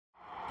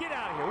Get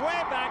out of here.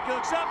 Way back,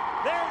 looks up.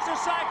 There's the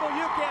cycle.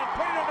 You can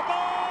put it on the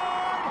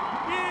board.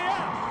 Yes.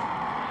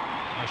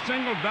 A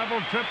single,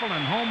 double, triple,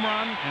 and home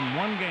run in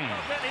one game.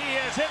 And he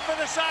is hit for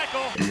the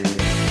cycle.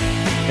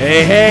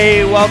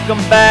 Hey, welcome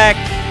back.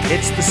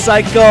 It's The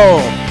Cycle.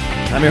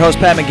 I'm your host,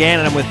 Pat McGann,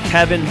 and I'm with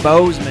Kevin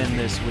Bozeman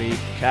this week.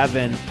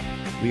 Kevin,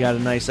 we got a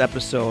nice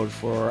episode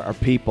for our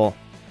people.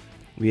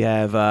 We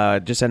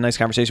have just had a nice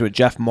conversation with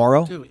Jeff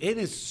Mauro. Dude, it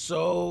is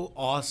so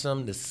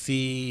awesome to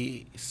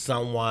see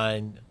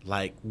someone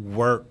like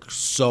work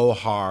so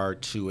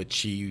hard to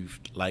achieve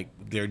like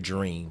their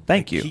dream.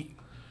 Thank you.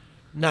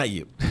 Not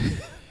you.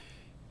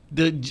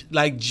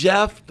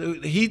 Jeff,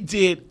 he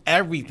did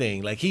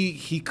everything. Like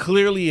he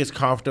clearly is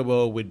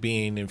comfortable with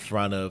being in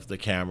front of the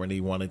camera, and he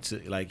wanted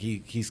to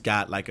he's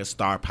got like a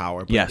star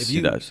power. But yes,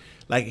 he does.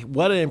 Like,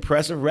 what an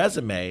impressive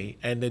resume,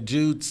 and the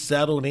dude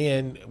settled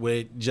in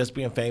with just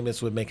being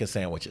famous with making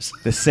sandwiches.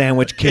 The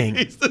Sandwich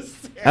King. Sandwich.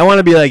 I want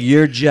to be like,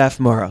 you're Jeff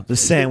Mauro, the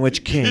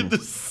Sandwich King the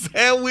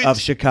Sandwich of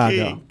Chicago.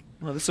 King.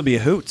 Well, this will be a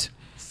hoot.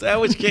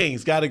 Sandwich King.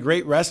 He's got a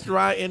great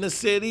restaurant in the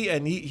city,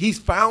 and he's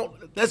found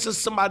 – that's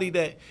just somebody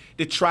that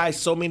tries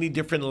so many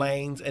different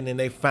lanes, and then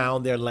they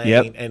found their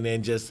lane, and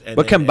then just –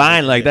 But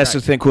combined, that's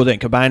the cool thing.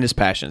 Combined his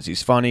passions.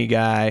 He's a funny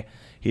guy.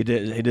 He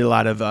did a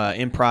lot of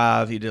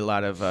improv. He did a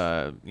lot of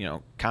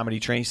comedy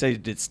training. He said he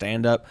did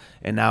stand up,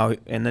 and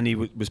then he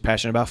was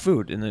passionate about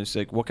food. And then it's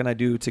like, what can I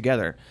do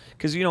together?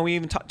 Because we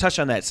even touched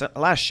on that. So a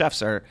lot of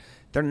chefs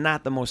they're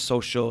not the most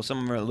social. Some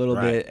of them are a little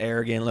bit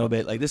arrogant, a little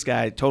bit like this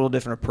guy. Total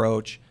different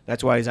approach.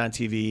 That's why he's on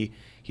TV.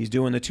 He's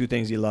doing the two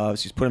things he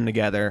loves. He's putting them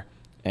together,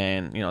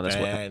 and that's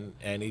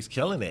and he's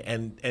killing it.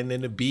 And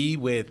then to be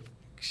with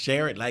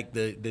sharing like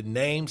the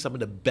name some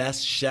of the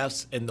best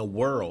chefs in the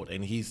world,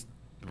 and he's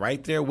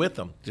right there with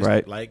them, just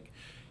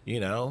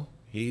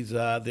he's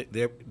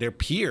they're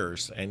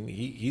peers, and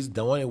he's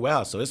doing it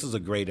well. So this is a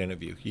great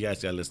interview. You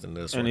guys gotta listen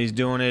to this. And one. he's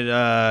doing it,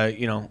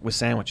 with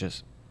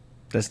sandwiches.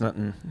 That's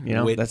nothing,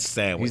 with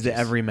sandwiches. He's the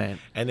everyman.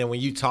 And then when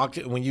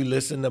you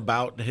listen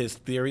about his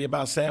theory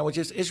about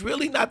sandwiches, it's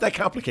really not that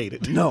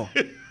complicated. No,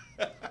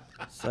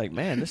 it's like,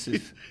 man, this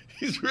is.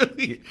 He's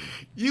really.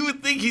 You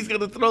would think he's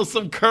gonna throw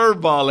some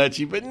curveball at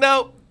you, but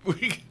no.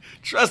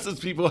 Trust us,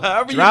 people.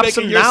 However you're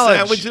making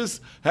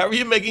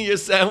your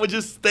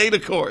sandwiches, stay the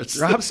course.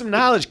 Drop some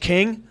knowledge,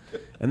 King.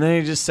 And then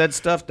he just said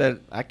stuff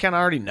that I kind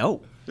of already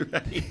know.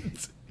 Right.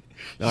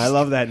 No, I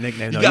love that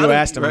nickname. You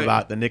asked him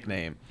about the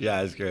nickname.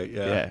 Yeah, it's great.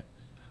 Yeah.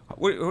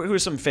 Who are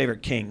some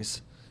favorite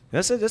Kings?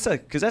 That's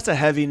a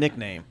heavy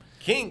nickname.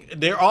 King.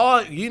 They're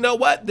all. You know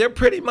what? They're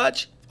pretty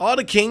much all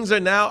the kings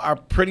are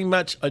pretty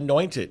much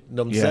anointed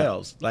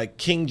themselves. Yeah. Like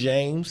King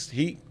James,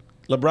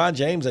 LeBron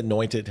James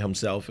anointed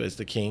himself as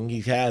the king.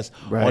 He has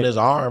on his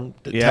arm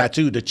the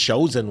tattoo, the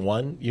chosen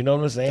one. You know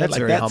what I'm saying? That's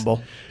very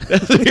humble.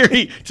 That's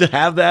to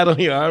have that on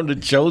your arm, the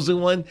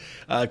chosen one.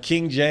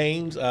 King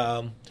James.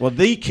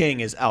 The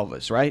king is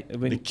Elvis, right? I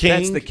mean,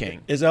 that's the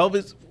king. Is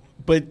Elvis,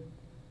 but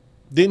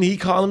didn't he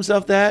call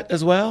himself that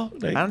as well?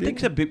 I don't think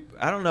so.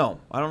 I don't know.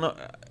 I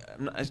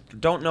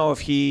don't know if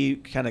he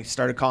kind of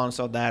started calling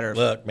himself that or.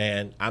 Look,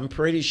 man, I'm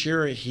pretty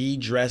sure he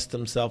dressed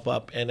himself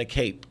up in a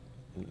cape.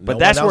 But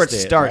that's where it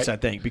starts, right? I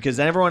think, because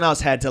then everyone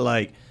else had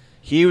to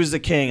he was the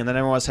king, and then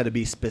everyone else had to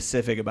be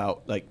specific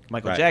about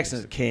Michael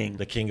Jackson's the king,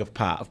 the king of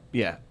pop.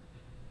 Yeah.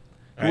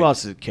 Right. Who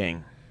else is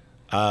king?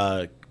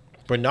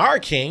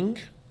 Bernard King.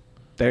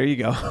 There you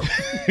go.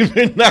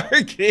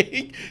 Bernard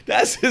King.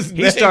 That's his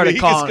name. He started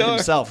calling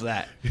himself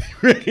that.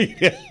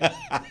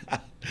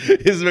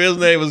 His real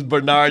name was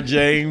Bernard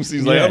James.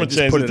 He's like, I'm gonna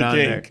change it to King.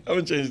 There. I'm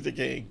gonna change it to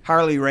King.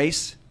 Harley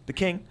Race, the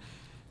king,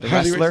 the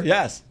wrestler. Race,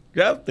 yes.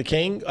 Yep, the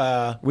king.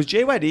 Was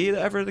JYD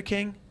ever the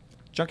king?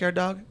 Junkyard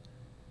Dog?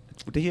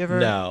 Did he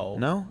ever?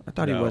 No. I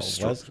thought he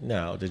was.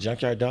 No, the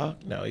Junkyard Dog?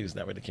 No, he was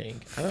never the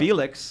king.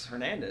 Felix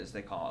Hernandez,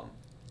 they call him.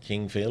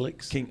 King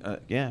Felix? King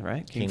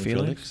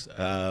Felix.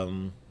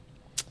 And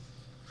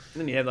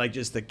then you have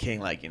just the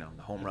king, the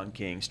home run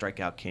king,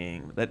 strikeout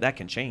king. That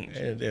can change.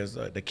 And there's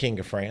the king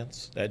of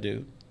France, that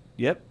dude.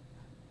 Yep.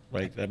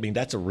 Right. I mean,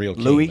 that's a real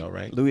king, though,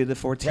 right? Louis the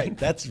 14th. Right.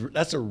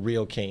 That's a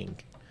real king.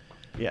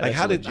 Yeah,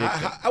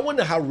 I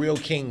wonder how real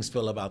kings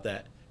feel about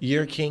that.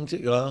 You're a king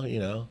too. Well,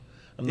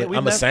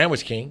 I'm a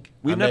sandwich king.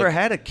 We've never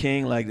had a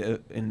king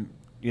in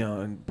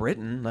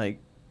Britain,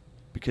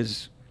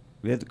 because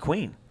we have the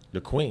queen.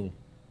 The queen.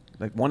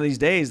 One of these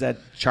days, that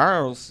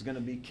Charles is going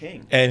to be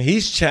king. And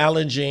he's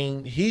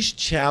challenging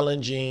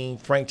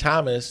Frank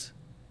Thomas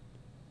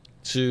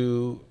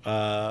to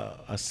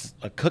a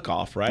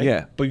cook-off, right?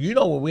 Yeah. But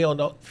what we don't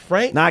know,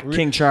 Frank. Not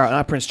King Charles,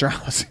 not Prince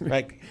Charles.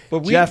 Right.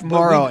 Jeff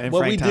Mauro and Frank Thomas.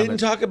 What we didn't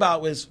talk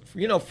about was,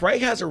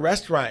 Frank has a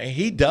restaurant, and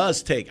he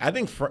does take. I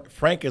think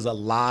Frank is a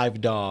live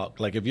dog.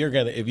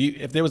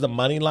 If there was a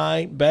money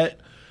line bet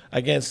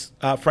against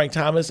Frank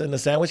Thomas and the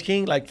Sandwich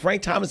King,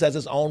 Frank Thomas has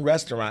his own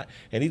restaurant,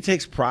 and he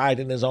takes pride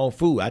in his own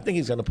food. I think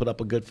he's going to put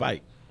up a good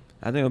fight.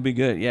 I think it'll be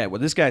good. Yeah.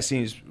 Well, this guy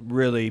seems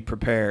really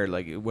prepared.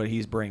 What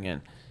he's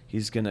bringing,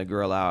 he's going to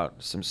grill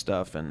out some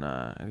stuff, and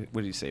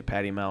what did he say?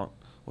 Patty Melt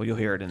Well, you'll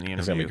hear it in the interview.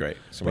 It's going to be great.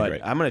 It's going to be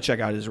great. I'm going to check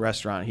out his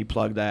restaurant. He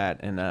plugged that,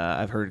 and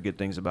I've heard good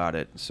things about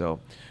it. So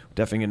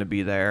definitely going to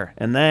be there.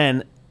 And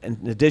then,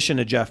 in addition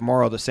to Jeff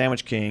Mauro, the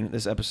Sandwich King,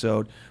 this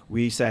episode,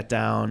 we sat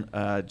down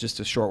just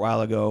a short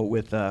while ago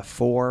with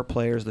 4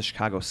 players of the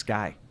Chicago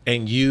Sky.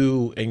 And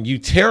you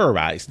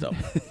terrorized them.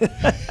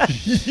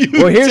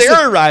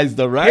 Terrorized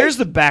them, right? Here's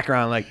the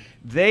background. Like,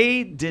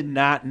 they did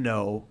not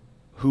know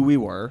who we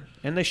were,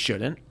 and they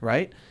shouldn't,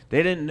 right?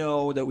 They didn't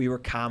know that we were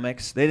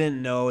comics. They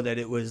didn't know that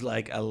it was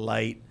like a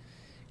light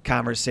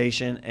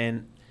conversation.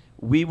 And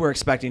we were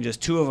expecting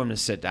just 2 of them to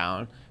sit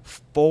down.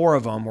 4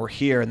 of them were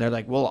here, and they're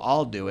like, well,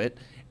 I'll do it.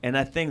 And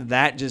I think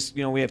that just,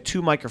 we have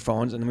 2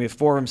 microphones, and we have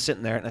 4 of them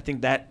sitting there. And I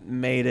think that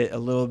made it a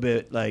little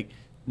bit like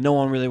no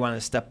one really wanted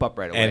to step up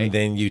right away. And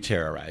then you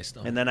terrorized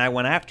them. And then I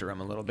went after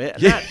him a little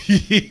bit.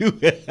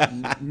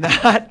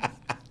 Not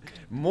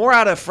more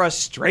out of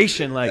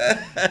frustration. Like,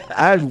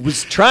 I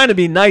was trying to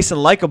be nice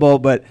and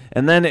likable,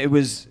 and then it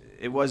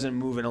wasn't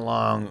moving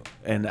along,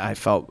 and I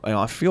felt,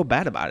 I feel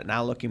bad about it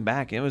now looking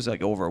back. It was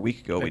like over a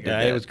week ago we did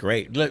that. It was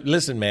great.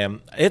 Listen, man,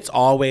 it's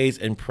always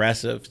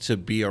impressive to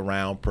be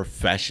around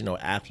professional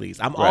athletes.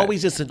 I'm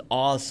always just in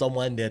awe of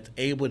someone that's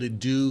able to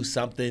do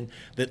something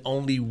that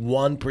only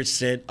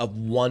 1% of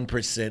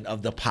 1%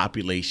 of the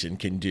population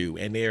can do,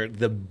 and they're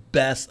the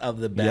best of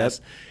the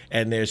best,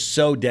 and they're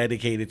so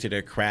dedicated to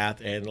their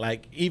craft. And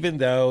like, even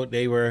though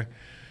they were,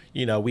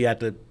 we had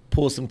to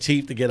pull some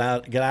teeth to get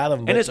out of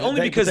them. And it's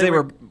only because they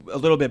were a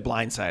little bit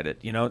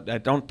blindsided. I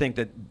don't think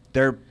that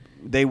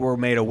they were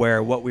made aware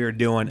of what we were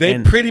doing.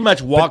 They pretty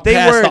much walked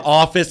past the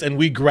office, and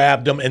we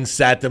grabbed them and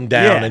sat them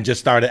down and just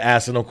started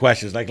asking them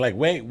questions. Like,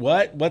 wait,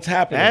 what's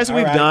happening? As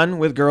we've done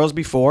with girls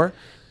before.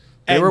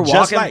 They were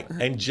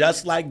walking.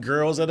 Just like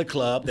girls at a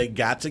club, they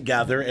got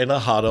together in a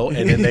huddle,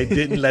 and then they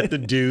didn't let the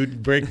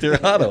dude break their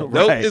huddle.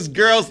 Nope, it's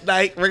girls'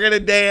 night. We're going to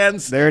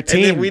dance. They're a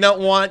team. And then we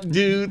don't want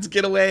dudes.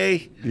 Get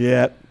away.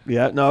 Yeah.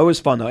 No, it was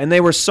fun, though. And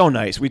they were so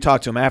nice. We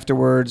talked to them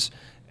afterwards,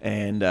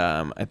 and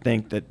I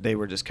think that they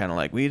were just kind of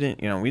like, we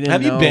didn't know.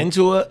 Have you been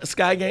to a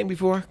Sky game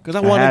before? Because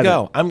I want to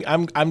go.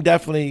 I'm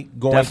definitely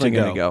going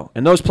to go.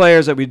 And those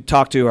players that we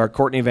talked to are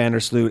Courtney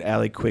Vandersloot,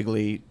 Allie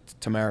Quigley,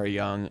 Tamara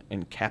Young,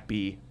 and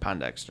Cappy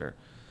Pondexter.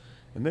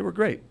 And they were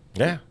great.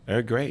 Yeah,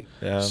 they're great.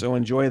 So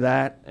enjoy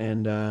that.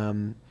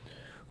 And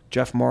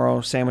Jeff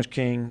Mauro, Sandwich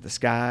King, the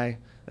Sky.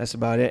 That's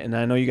about it. And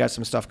I know you got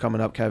some stuff coming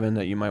up, Kevin,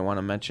 that you might want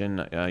to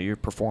mention. You're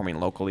performing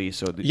locally,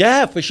 so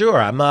yeah, for sure.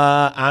 I'm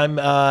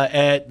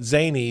at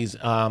Zany's.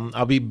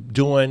 I'll be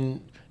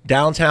doing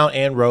downtown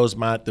and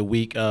Rosemont the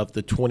week of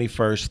the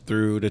 21st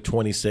through the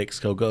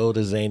 26th. So go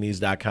to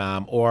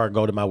zanys.com or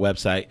go to my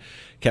website,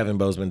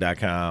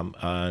 kevinbozeman.com,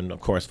 and of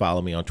course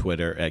follow me on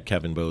Twitter at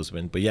Kevin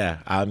Bozeman. But yeah,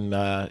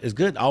 it's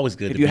good, always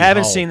good. If you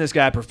haven't seen this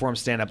guy perform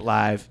stand up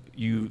live,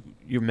 you're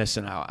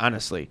missing out.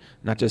 Honestly,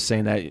 not just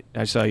saying that.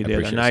 I saw you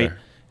the other night.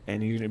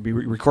 And you're going to be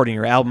recording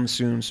your album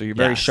soon, so you're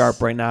very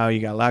sharp right now. You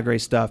got a lot of great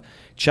stuff.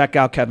 Check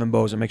out Kevin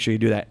Bozeman. Make sure you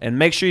do that. And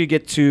make sure you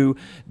get to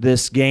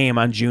this game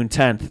on June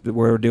 10th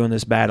where we're doing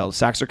this battle. The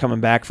Sox are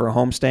coming back for a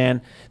homestand.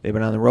 They've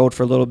been on the road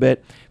for a little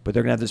bit, but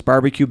they're going to have this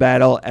barbecue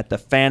battle at the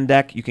Fan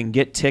Deck. You can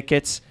get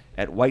tickets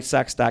at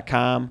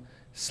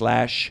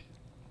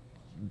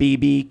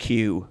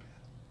whitesox.com/BBQ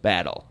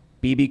battle.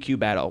 BBQ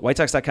battle.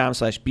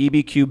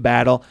 whitesox.com/BBQ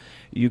battle.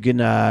 You can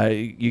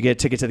you get a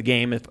ticket to the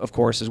game, of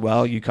course, as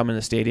well. You come in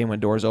the stadium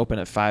when doors open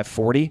at 5:40.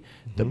 Mm-hmm.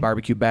 The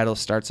barbecue battle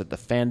starts at the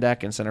Fan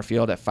Deck in center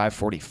field at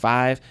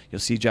 5:45. You'll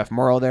see Jeff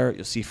Mauro there.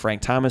 You'll see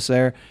Frank Thomas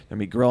there. They're going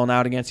to be grilling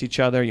out against each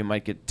other. You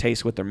might get to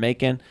taste what they're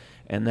making,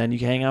 and then you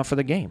can hang out for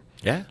the game.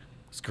 Yeah,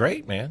 it's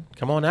great, man.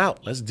 Come on out.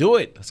 Let's do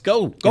it. Let's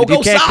go. Go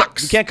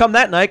Sox! You can't come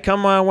that night.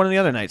 Come one of the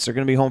other nights. They're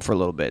going to be home for a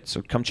little bit,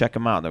 so come check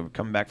them out. They're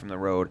coming back from the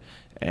road.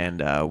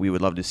 And we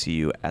would love to see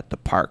you at the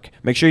park.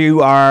 Make sure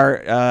you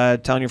are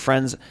telling your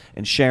friends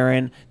and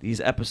sharing these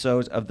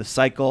episodes of The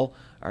Cycle.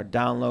 Our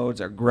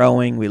downloads are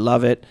growing. We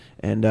love it.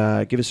 And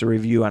give us a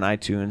review on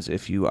iTunes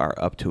if you are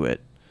up to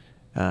it.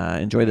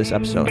 Enjoy this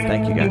episode.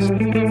 Thank you, guys.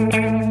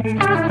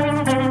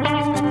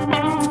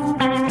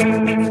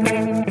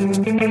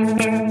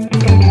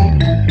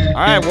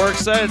 All right, we're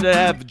excited to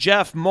have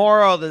Jeff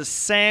Mauro, the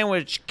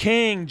Sandwich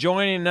King,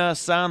 joining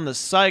us on The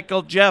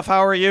Cycle. Jeff,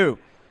 how are you?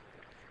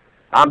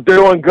 I'm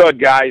doing good,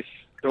 guys.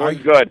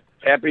 Doing good.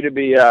 Happy to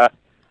be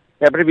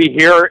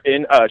here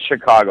in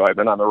Chicago. I've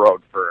been on the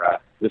road for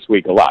this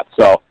week a lot,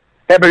 so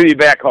happy to be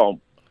back home.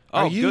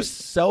 Are you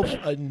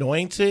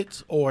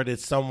self-anointed, or did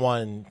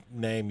someone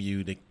name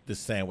you the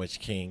Sandwich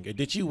King? Or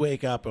did you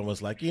wake up and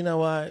was like, you know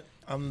what?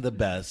 I'm the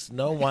best.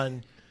 No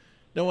one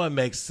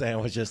makes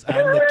sandwiches.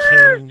 I'm the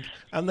king.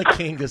 I'm the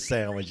king of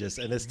sandwiches,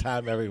 and it's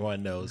time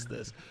everyone knows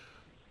this.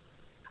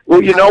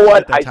 Well, you know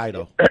what? The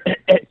title.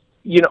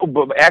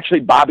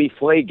 Actually, Bobby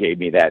Flay gave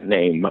me that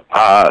name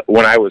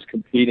when I was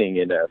competing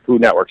in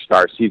Food Network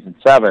Star Season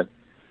 7.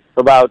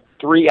 About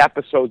 3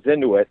 episodes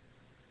into it,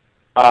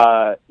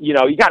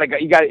 you got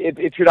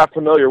if you're not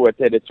familiar with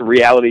it, it's a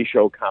reality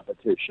show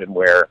competition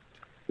where,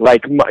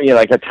 like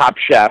a Top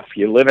Chef,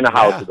 you live in a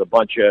house with a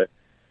bunch of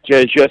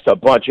just a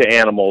bunch of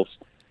animals,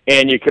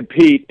 and you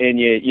compete, and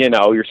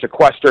you're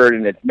sequestered,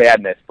 and it's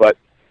madness. But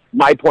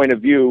my point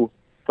of view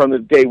from the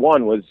day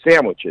one was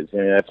sandwiches,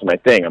 and that's my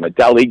thing. I'm a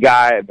deli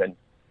guy. I've been,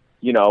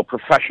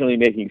 professionally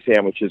making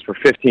sandwiches for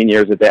 15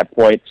 years at that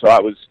point. So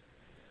I was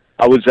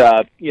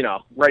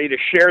ready to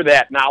share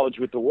that knowledge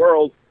with the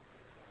world,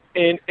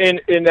 and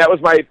that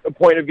was my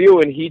point of view.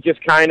 And he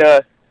just kind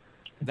of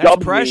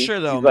dubbed pressure,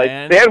 me. though, He's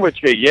man. Like,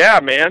 sandwich king, yeah,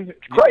 man,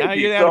 it's crazy. Now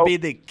you got to be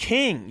the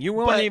king. You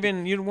weren't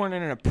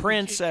even a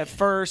prince at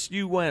first.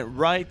 You went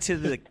right to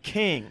the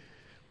king.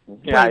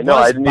 Yeah, I know.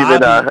 I didn't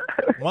even.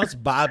 Once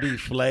Bobby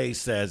Flay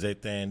says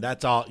it, then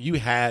that's all. You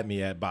had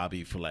me at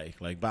Bobby Flay.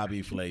 Like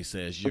Bobby Flay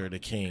says, you're the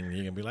king.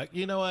 You're gonna be like,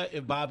 you know what?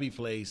 If Bobby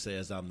Flay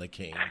says I'm the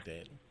king,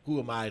 then who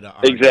am I to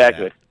argue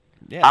exactly? That?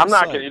 Yeah, I'm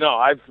not gonna.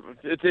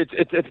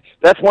 It's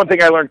that's one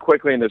thing I learned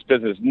quickly in this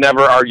business.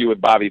 Never argue with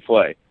Bobby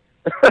Flay.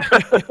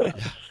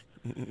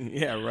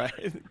 Yeah,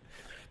 right.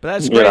 But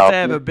that's great to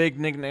have a big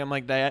nickname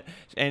like that.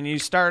 And you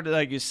started,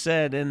 like you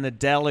said, in the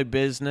deli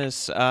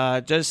business.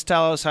 Just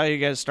tell us how you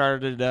guys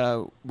started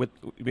with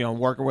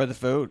working with the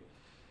food.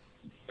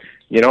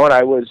 You know what?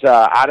 I was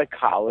out of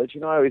college.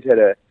 I always had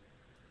a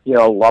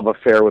love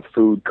affair with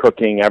food,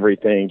 cooking,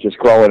 everything, just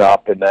growing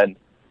up, and then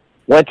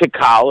went to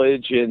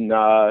college and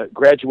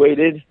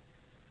graduated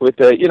with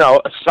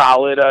a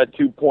solid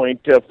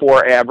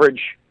 2.4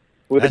 average.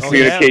 With a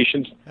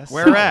communications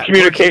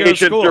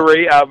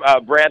degree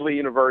of Bradley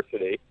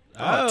University.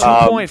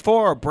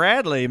 2.4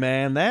 Bradley,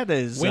 man. That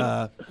is.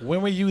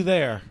 When were you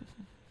there?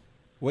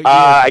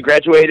 I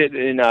graduated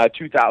in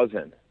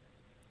 2000.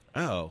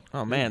 Oh,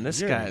 man,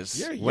 this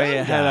guy's way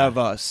ahead of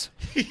us.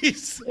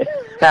 He's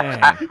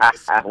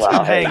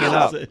hanging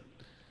up.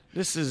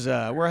 This is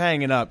we're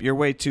hanging up. You're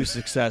way too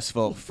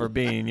successful for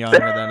being younger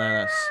than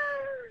us.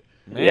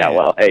 Man. Yeah,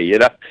 well, hey, you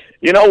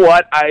know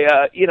what?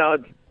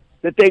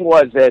 The thing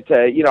was that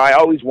I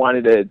always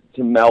wanted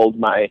to meld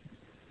my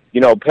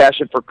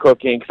passion for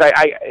cooking because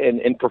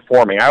in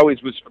performing. I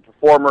always was a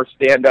performer,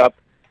 stand up,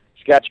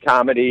 sketch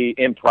comedy,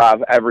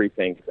 improv,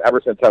 everything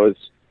ever since I was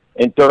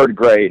in third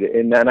grade.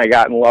 And then I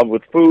got in love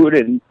with food,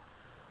 and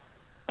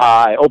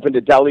I opened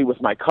a deli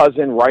with my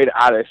cousin right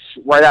out of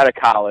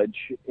college,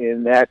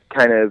 and that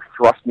kind of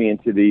thrust me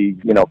into the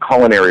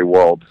culinary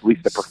world, at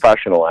least the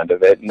professional end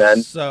of it. And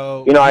then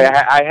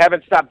I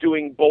haven't stopped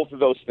doing both of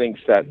those things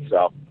since.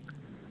 So.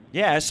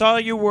 Yeah, I saw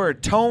you were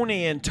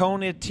Tony in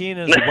Tony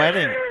Tina's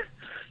wedding.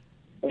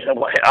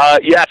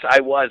 Yes, I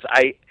was.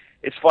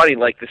 It's funny,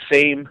 like the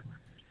same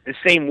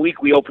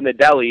week we opened the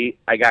deli,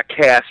 I got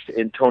cast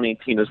in Tony and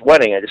Tina's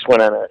wedding. I just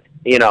went on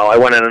I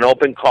went on an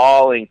open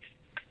call and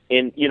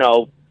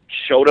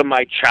showed them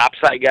my chops,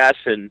 I guess,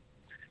 and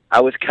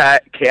I was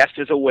cast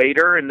as a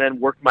waiter and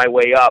then worked my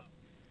way up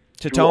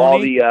to through all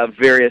the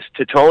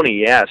to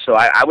Tony. Yeah, so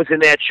I was in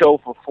that show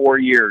for 4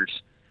 years.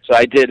 So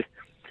I did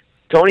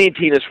Tony and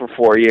Tina's for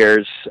 4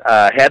 years,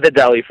 had the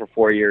deli for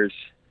 4 years,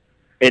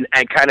 and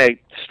kind of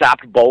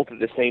stopped both at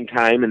the same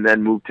time and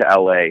then moved to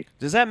L.A.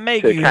 Does that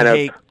make you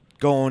hate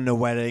going to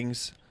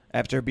weddings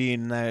after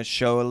being in that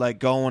show, like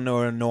going to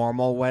a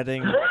normal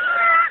wedding?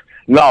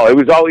 No, it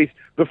was always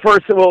the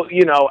first. Well,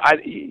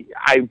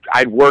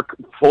 I'd work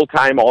full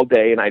time all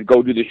day, and I'd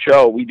go to the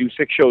show. We do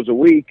 6 shows a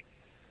week,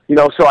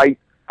 so I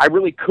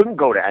really couldn't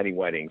go to any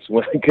weddings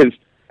because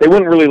they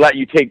wouldn't really let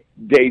you take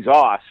days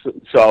off.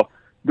 So.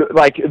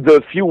 Like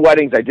the few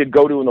weddings I did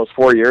go to in those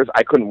 4 years,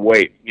 I couldn't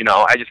wait.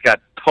 I just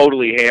got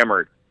totally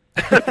hammered.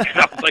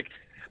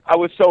 I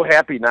was so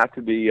happy not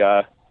to be,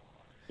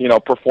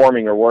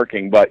 performing or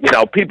working. But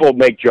people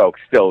make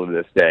jokes still to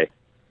this day.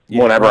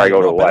 Whenever I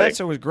go to a wedding, that's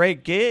a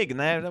great gig, and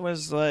that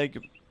was like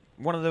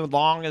one of the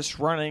longest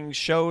running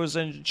shows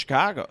in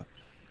Chicago.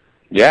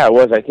 Yeah, it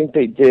was. I think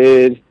they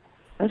did.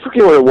 I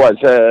forget what it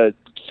was.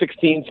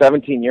 16,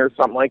 17 years,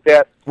 something like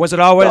that. Was it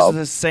always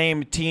the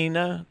same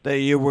Tina that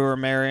you were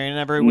marrying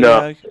every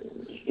week?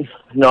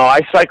 No, I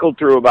cycled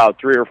through about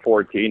 3 or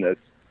 4 Tinas.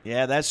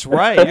 Yeah, that's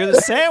right. You're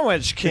the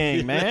sandwich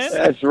king, man.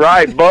 That's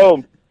right.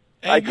 Boom.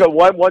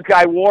 One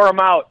guy wore them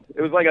out.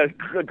 It was like a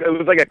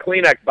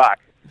Kleenex box.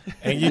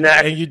 And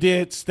you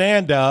did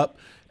stand up.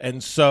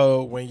 And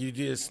so when you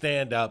did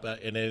stand up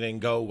and it didn't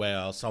go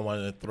well, someone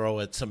would throw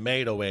a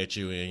tomato at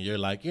you, and you're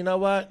like, you know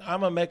what? I'm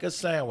gonna make a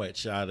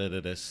sandwich out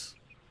of this.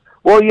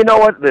 Well, you know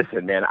what?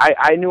 Listen, man,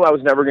 I knew I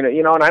was never going to,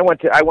 and I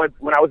went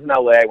when I was in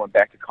L.A., I went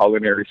back to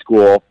culinary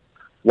school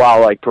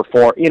while I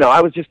performed.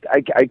 I was just,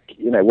 I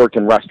worked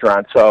in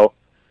restaurants, so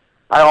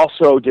I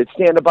also did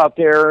stand-up out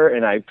there,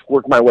 and I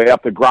worked my way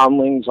up the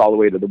groundlings all the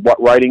way to the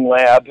writing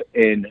lab,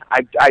 and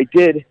I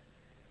did,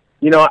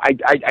 I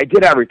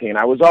did everything, and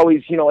I was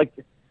always, I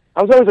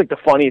was always like the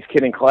funniest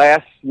kid in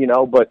class,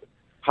 but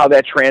how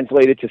that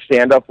translated to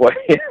stand-up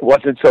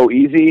wasn't so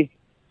easy.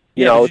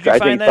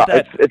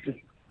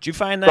 Did you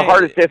find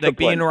that like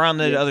being around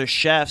the other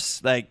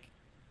chefs, like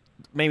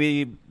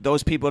maybe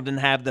those people didn't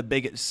have the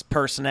biggest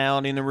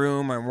personality in the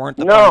room or weren't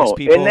the funniest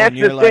people? And that's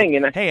the thing.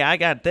 And hey, I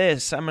got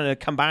this. I'm going to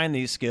combine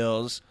these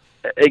skills.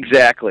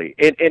 Exactly.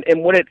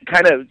 And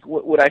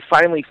what I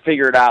finally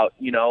figured out,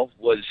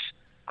 was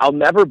I'll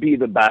never be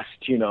the best,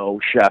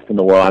 chef in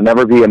the world. I'll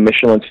never be a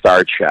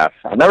Michelin-starred chef.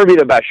 I'll never be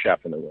the best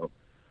chef in the world.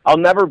 I'll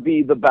never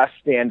be the best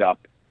stand-up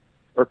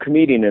or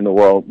comedian in the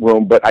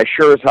room, but I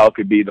sure as hell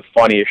could be the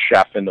funniest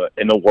chef in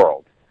the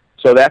world.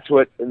 So that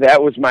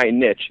was my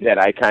niche that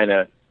I kind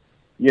of,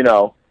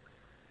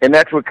 and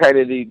that's what kind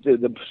of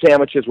the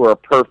sandwiches were a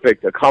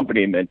perfect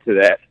accompaniment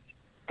to that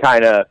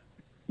kind of,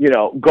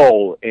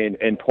 goal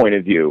and point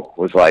of view.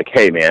 Was like,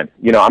 hey man,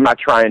 I'm not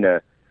trying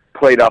to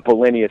plate up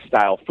Alinea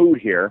style food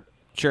here.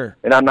 Sure.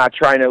 And I'm not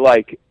trying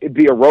to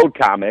be a road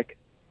comic,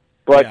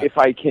 but if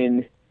I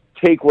can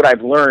take what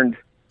I've learned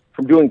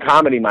from doing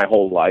comedy my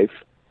whole life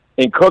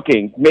and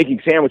cooking,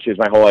 making sandwiches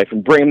my whole life,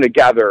 and bring them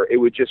together, it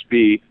would just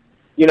be,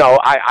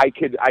 I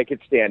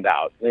could stand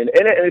out, and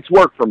it's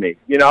worked for me,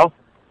 Yeah,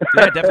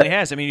 it definitely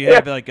has. I mean, you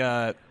have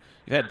you've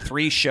had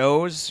 3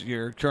 shows.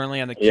 You're currently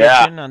on the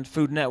Kitchen on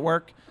Food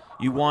Network.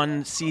 You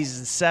won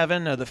season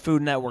 7 of the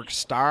Food Network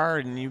Star,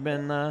 and you've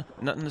been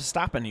nothing is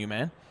stopping you,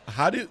 man.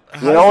 How does it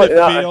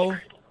feel?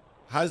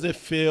 How does it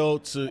feel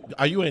to?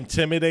 Are you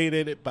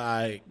intimidated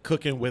by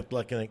cooking with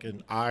like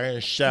an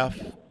Iron Chef?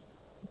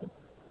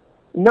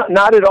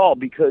 Not at all,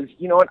 because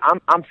you know what,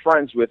 I'm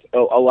friends with a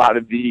lot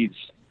of these,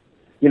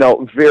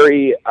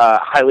 very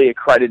highly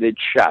accredited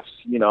chefs.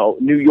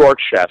 New York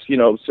chefs.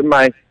 Some of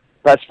my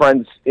best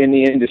friends in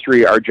the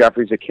industry are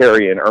Jeffrey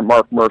Zakarian or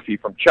Mark Murphy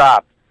from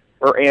Chopped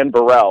or Ann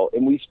Burrell,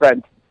 and we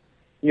spent,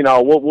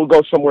 we'll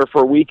go somewhere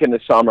for a week in the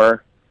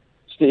summer.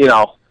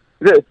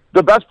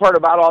 The best part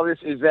about all this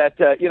is that,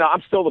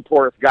 I'm still the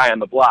poorest guy on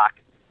the block.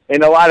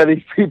 And a lot of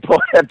these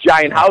people have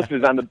giant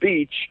houses on the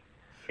beach,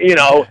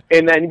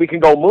 and then we can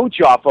go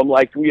mooch off them.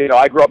 Like,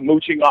 I grew up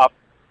mooching off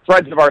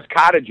friends of ours'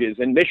 cottages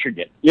in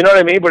Michigan. You know what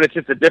I mean? But it's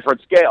just a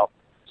different scale.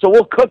 So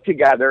we'll cook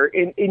together.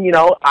 And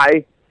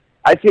I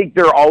think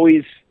they're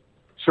always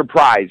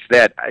surprised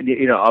that,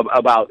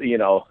 about,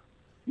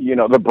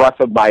 the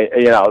breadth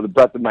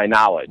of my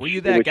knowledge. Were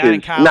you that guy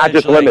in college? Not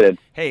just limited.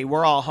 Hey,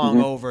 we're all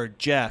hungover.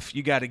 Jeff,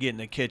 you got to get in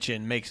the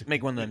kitchen, make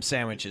one of them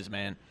sandwiches,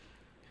 man.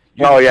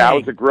 I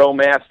was a grill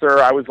master.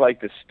 I was like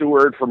the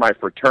steward for my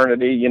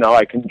fraternity.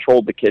 I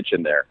controlled the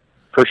kitchen there,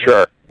 for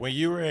sure. When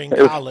you were in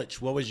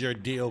college, what was your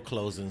deal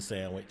closing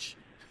sandwich?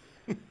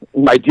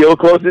 My deal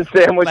closing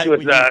sandwich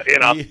was,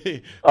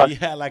 you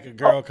had like a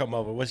girl come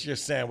over. What's your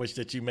sandwich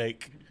that you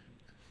make?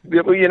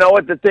 You know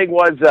what the thing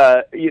was?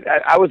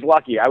 I was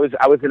lucky. I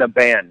was in a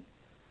band.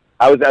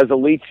 I was a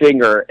lead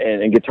singer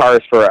and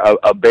guitarist for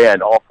a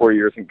band all 4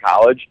 years in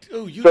college.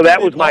 Ooh, so that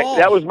was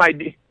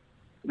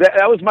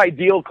my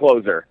deal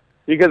closer,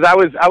 because I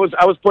was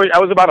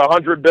about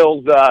 100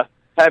 bills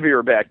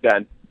heavier back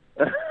then.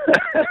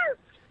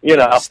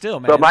 Still,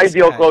 man, so my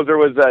deal closer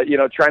was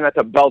try not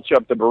to belch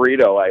up the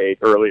burrito I ate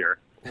earlier.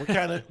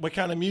 What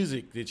kind of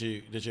music did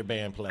your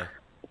band play?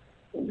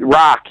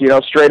 Rock,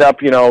 straight up,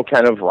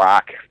 kind of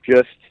rock,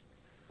 just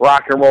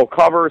rock and roll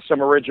covers,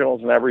 some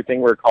originals and everything.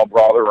 We were called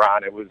Brother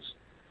Ron. It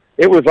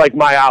was like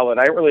my outlet.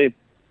 I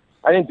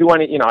didn't do I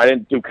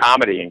didn't do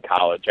comedy in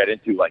college. I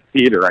didn't do like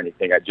theater or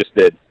anything. I just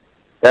did.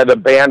 The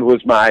band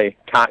was my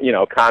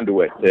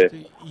conduit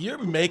You're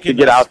making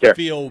get out there.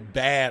 Feel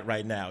bad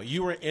right now.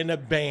 You were in a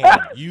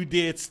band. You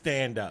did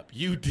stand up.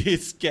 You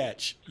did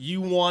sketch. You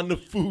won the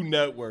Food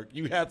Network.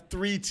 You have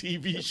 3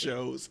 TV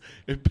shows.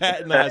 And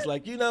Pat and I was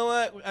like, you know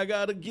what? I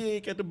got a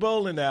gig at the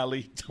bowling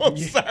alley on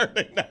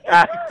Saturday night.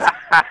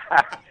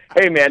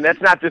 Hey man,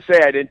 that's not to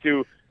say I didn't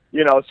do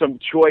some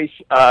choice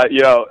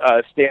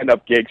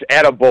stand-up gigs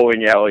at a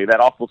bowling alley that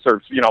also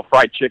serves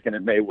fried chicken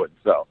in Maywood.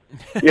 So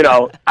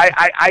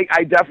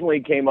I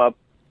definitely came up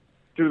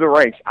through the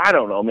ranks. I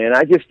don't know, man.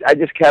 I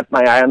just kept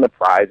my eye on the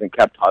prize and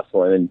kept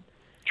hustling and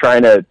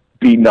trying to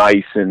be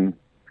nice and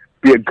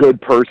be a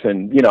good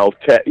person,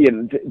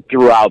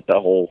 throughout the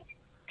whole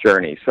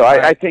journey. So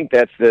I think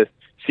that's the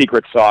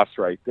secret sauce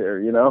right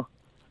there. All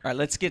right,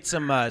 let's get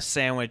some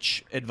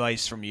sandwich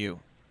advice from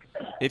you.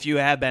 If you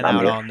have been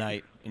out all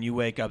night and you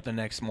wake up the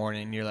next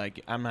morning and you're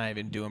like, I'm not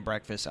even doing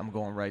breakfast, I'm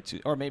going right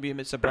to, or maybe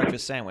it's a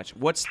breakfast sandwich.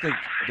 What's the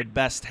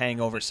best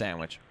hangover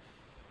sandwich?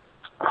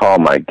 Oh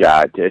my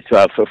God! It's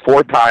 4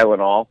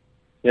 Tylenol,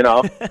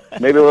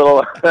 maybe a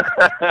little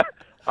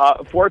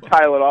 4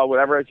 Tylenol,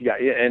 whatever else you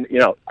got, and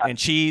and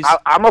cheese.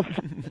 I'm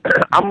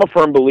a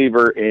firm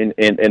believer in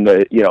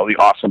the the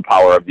awesome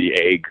power of the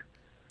egg.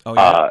 Oh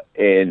yeah.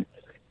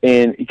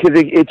 And because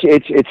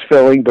it's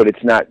filling, but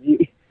it's not.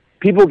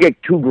 People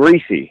get too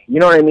greasy.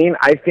 You know what I mean?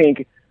 I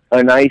think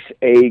a nice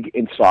egg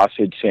and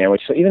sausage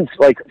sandwich, so even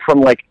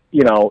from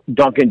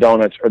Dunkin'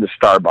 Donuts or the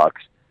Starbucks,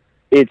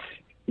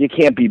 you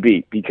can't be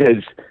beat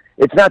because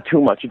it's not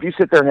too much. If you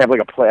sit there and have like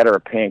a platter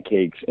of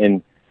pancakes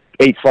and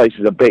 8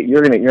 slices of bacon,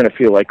 you're gonna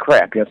feel like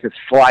crap. It's gonna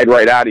slide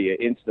right out of you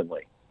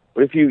instantly.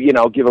 But if you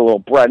give a little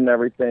bread and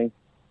everything,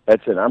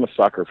 that's it. I'm a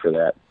sucker for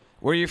that.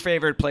 What are your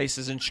favorite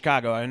places in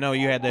Chicago? I know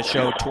you had that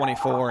show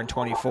 24 and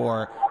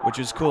 24, which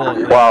was cool.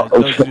 Wow.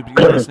 Those who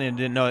listening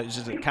didn't know, it's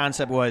just the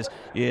concept was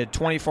you had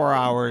 24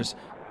 hours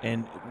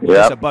and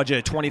just a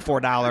budget of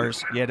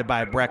 $24. You had to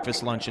buy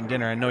breakfast, lunch, and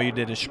dinner. I know you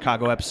did a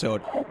Chicago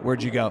episode.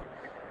 Where'd you go?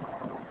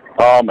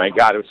 Oh, my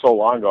God. It was so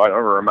long ago. I don't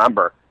even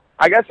remember.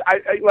 I guess,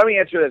 let me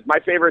answer this. My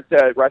favorite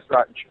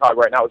restaurant in Chicago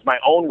right now is my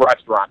own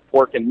restaurant,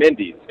 Pork and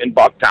Mindy's in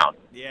Bucktown.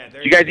 Yeah, do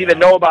you guys even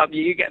know about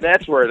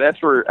that's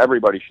where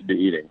everybody should be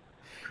eating.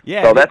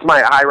 Yeah. So that's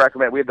my high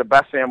recommend. We have the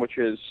best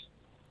sandwiches.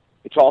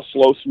 It's all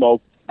slow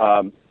smoked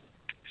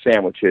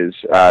sandwiches,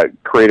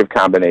 creative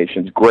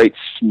combinations, great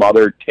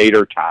smothered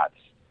tater tots.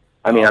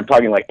 I mean, I'm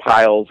talking like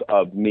piles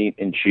of meat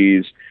and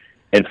cheese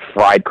and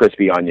fried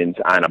crispy onions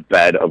on a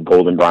bed of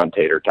golden brown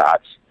tater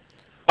tots.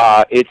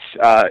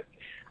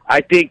 I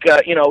think,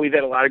 we've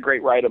had a lot of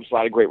great write-ups, a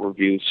lot of great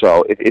reviews.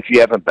 So if you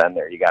haven't been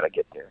there, you got to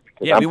get there.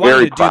 Yeah, we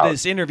wanted to do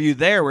this interview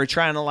there. We're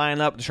trying to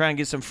line up to try and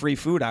get some free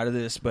food out of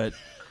this, but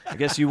I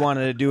guess you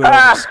wanted to do it over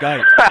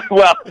Skype.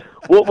 Well,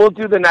 we'll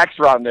do the next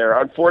round there.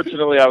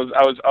 Unfortunately, I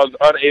was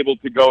unable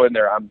to go in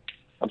there. I'm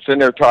sitting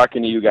there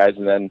talking to you guys,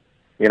 and then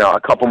a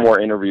couple more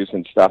interviews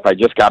and stuff. I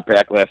just got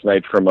back last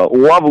night from a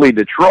lovely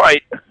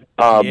Detroit.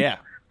 Yeah.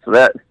 So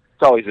it's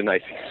always a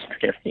nice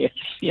experience,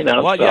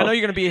 Well, so. I know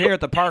you're going to be here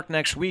at the park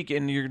next week,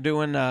 and you're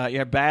doing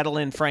you're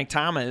battling Frank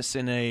Thomas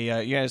in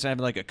a you guys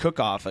have like a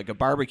cook-off, like a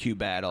barbecue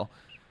battle,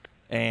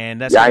 and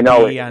that's going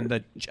to be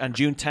on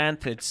June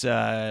 10th. It's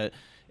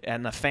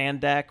on the fan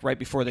deck right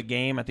before the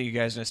game. I think you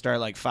guys are going to start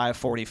like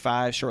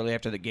 5:45, shortly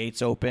after the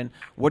gates open.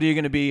 What are you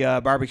going to be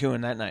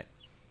barbecuing that night?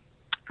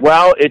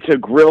 Well, it's a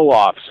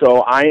grill-off,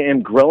 so I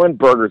am grilling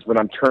burgers, but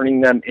I'm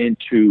turning them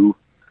into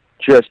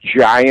just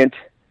giant,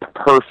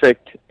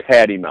 perfect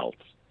patty melts,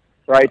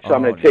 right? So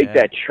I'm going to take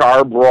that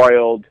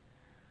charbroiled,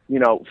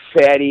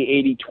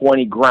 fatty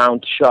 80-20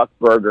 ground chuck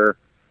burger,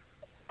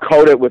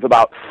 coat it with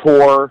about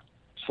 4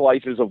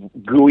 slices of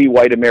gooey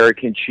white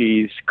American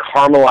cheese,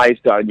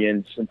 caramelized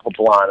onions, and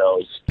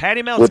poblanos.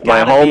 Patty melts with my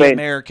homemade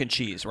American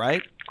cheese,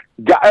 right?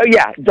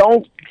 Yeah.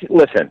 Don't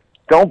listen.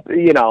 Don't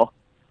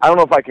I don't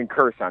know if I can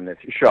curse on this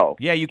show.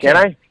 Yeah, you can.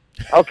 Can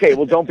I? Okay.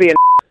 Well, don't be an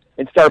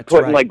and start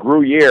putting like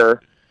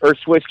Gruyere or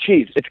Swiss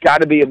cheese. It's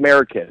got to be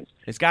American.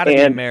 It's got to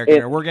be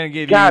American, or we're going to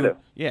give you.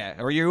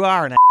 Yeah, or you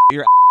are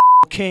you're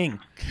king.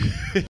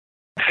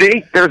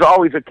 See, there's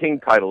always a king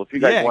title if you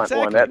guys want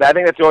one. I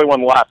think that's the only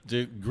one left.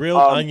 Dude,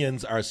 grilled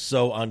onions are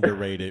so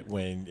underrated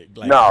when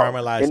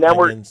caramelized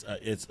onions.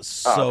 It's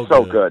so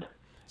good.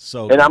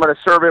 So good. And I'm going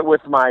to serve it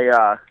with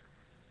my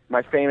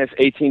my famous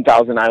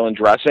 18,000 Island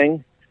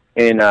dressing,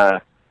 and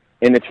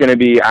it's going to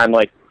be on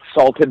like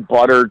salted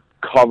butter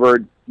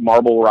covered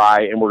marble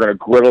rye, and we're going to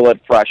griddle it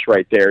fresh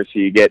right there, so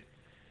you get.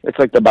 It's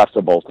like the best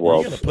of both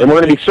worlds. And we're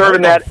going to be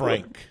serving that.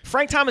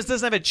 Frank Thomas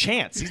doesn't have a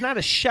chance. He's not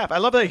a chef. I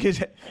love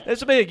that.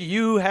 It's like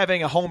you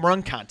having a home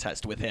run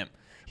contest with him.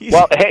 Who's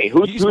to say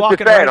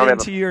I don't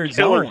have a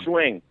killer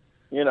swing?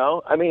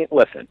 I mean,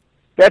 listen,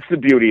 that's the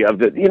beauty of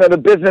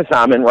the business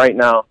I'm in right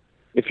now.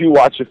 If you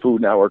watch the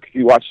Food Network, if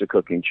you watch the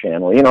Cooking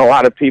Channel, a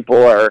lot of people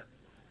are,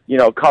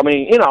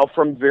 coming,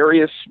 from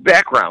various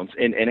backgrounds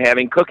and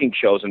having cooking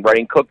shows and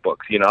writing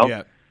cookbooks,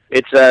 Yeah.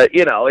 It's,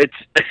 it's,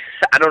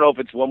 I don't know if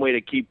it's one way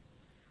to keep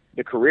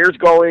the careers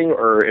going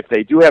or if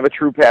they do have a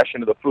true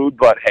passion of the food,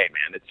 but hey,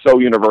 man, it's so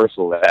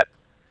universal that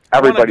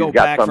everybody's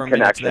got some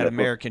connection. To that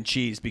American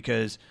cheese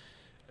because,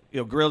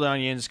 grilled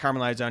onions,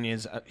 caramelized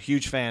onions, a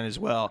huge fan as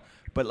well.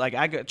 But like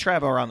I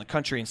travel around the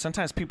country, and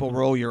sometimes people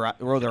roll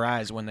their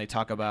eyes when they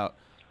talk about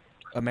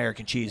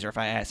American cheese, or if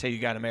I ask, "Hey, you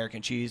got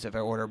American cheese?" If I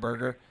order a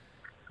burger,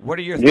 what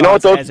are your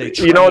thoughts as a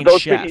trained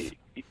chef?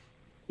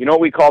 You know what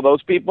we call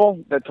those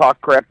people that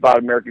talk crap about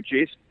American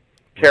cheese?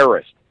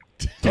 Terrorists.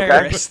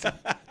 Terrorists.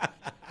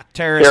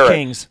 Terrorist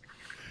kings.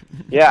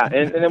 Yeah,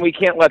 and then we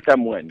can't let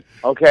them win.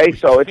 Okay,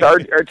 so it's our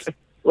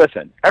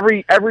listen.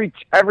 Every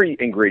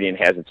ingredient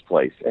has its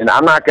place, and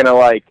I'm not going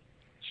to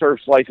serve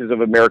slices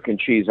of American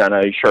cheese on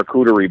a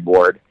charcuterie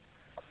board,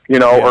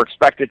 or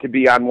expect it to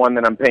be on one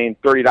that I'm paying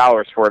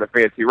 $30 for at a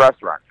fancy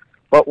restaurant.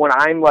 But when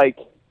I'm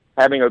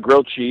having a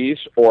grilled cheese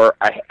or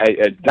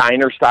a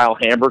diner style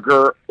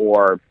hamburger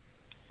or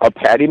a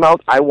patty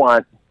melt, I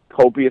want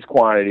copious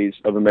quantities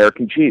of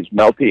American cheese,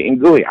 melty and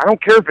gooey. I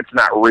don't care if it's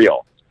not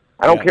real.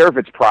 I don't care if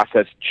it's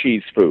processed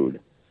cheese food.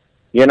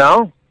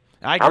 I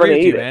agree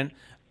with you, man.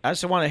 I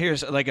just want to hear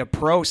a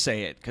pro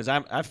say it because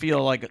I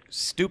feel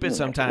stupid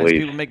sometimes. Please.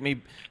 People make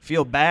me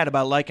feel bad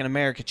about liking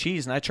American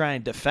cheese, and I try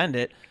and defend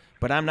it.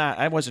 But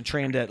I wasn't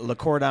trained at Le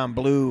Cordon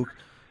Bleu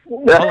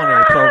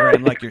culinary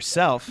program like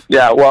yourself.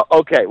 Yeah, well,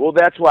 okay. Well,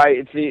 that's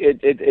why you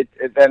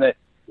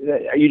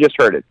just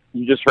heard it.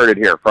 You just heard it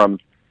here from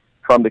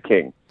the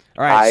king.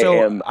 All right,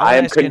 I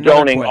am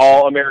condoning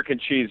all American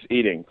cheese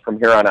eating from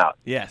here on out.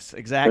 Yes,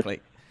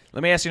 exactly.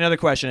 Let me ask you another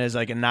question as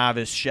a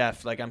novice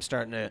chef. I'm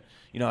starting to,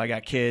 I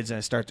got kids and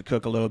I start to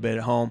cook a little bit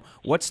at home.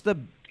 What's the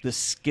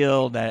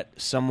skill that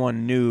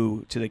someone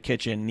new to the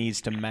kitchen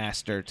needs to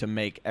master to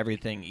make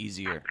everything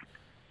easier?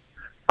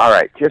 All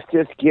right, just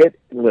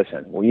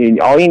listen. All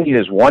you need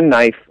is one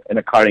knife and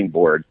a cutting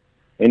board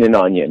and an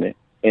onion,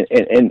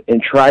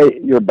 and try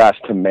your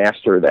best to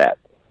master that.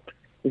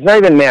 It's not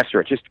even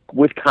master it, just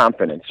with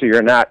confidence. So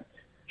you're not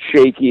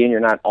shaky and you're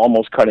not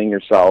almost cutting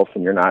yourself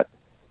and you're not,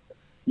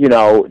 you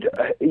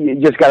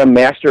just got to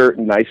master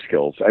knife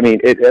skills. I mean,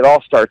 it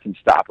all starts and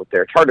stops with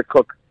there. It's hard to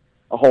cook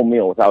a whole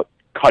meal without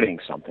cutting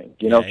something,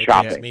 chopping. It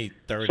takes me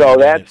 30 so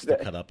minutes to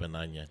cut up an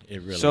onion.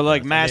 It really so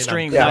like does.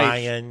 mastering and then I'm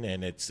crying,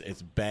 and it's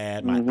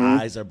bad. My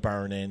eyes are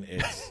burning.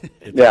 It's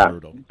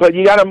brutal. But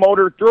you got to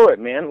motor through it,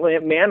 man.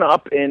 Man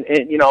up, and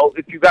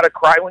if you got to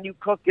cry when you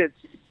cook, it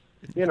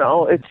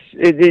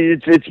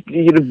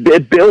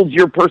builds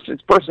your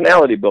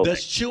personality building.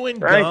 Does chewing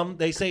gum?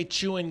 They say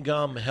chewing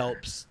gum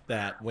helps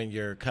that when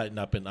you're cutting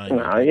up an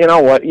onion. You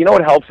know what? You know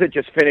what helps it?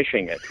 Just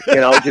finishing it.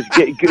 Just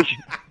get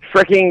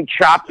freaking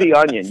chop the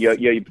onion.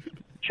 You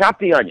chop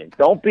the onion.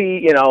 Don't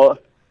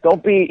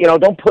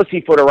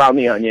pussyfoot around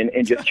the onion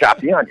and just chop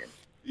the onion.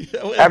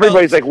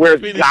 Everybody's like,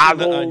 wears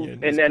goggles,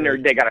 and then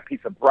they got a piece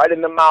of bread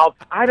in the mouth.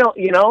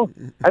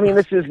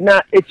 This is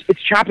not,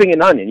 it's chopping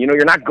an onion.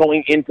 You're not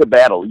going into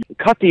battle. You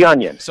cut the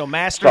onion. So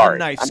master the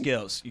knife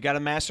skills. You got to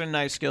master the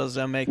knife skills.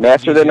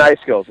 Master the knife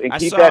skills, and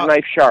keep that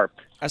knife sharp.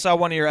 I saw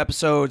one of your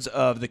episodes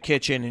of The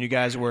Kitchen, and you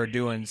guys were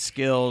doing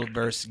skill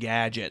versus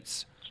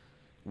gadgets.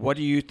 What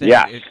do you think?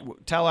 Yeah.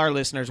 Tell our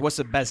listeners, what's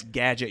the best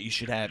gadget you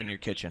should have in your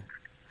kitchen?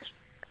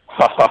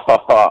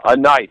 A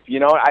knife.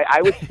 I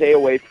would stay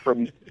away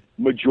from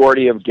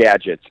majority of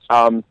gadgets.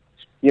 You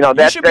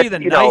should be the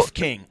knife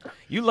king.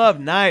 You love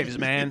knives,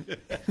 man.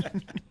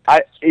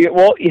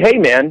 Hey,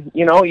 man.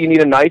 You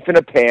need a knife and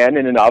a pan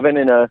and an oven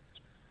and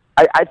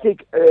I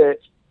think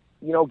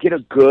get a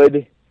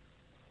good.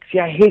 See,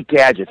 I hate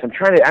gadgets. I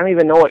don't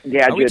even know what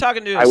gadget. Are we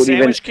talking to a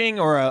sandwich king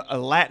or a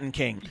Latin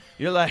king?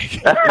 You're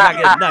like, you're not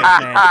getting a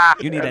knife, man.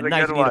 You need a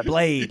knife, you need a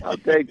blade. I'll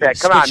take that.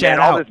 Come on, man.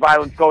 All this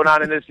violence going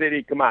on in this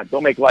city. Come on.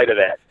 Don't make light of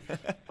that.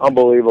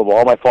 Unbelievable.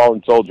 All my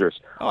fallen soldiers.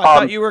 Oh, I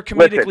thought you were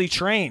comedically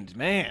trained,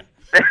 man.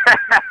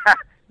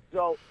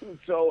 So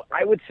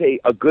I would say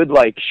a good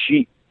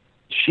sheet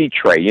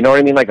tray. You know what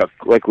I mean? Like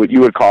what you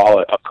would call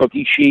a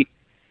cookie sheet.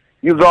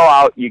 You go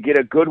out, you get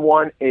a good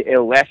one.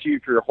 It'll last you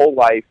for your whole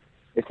life.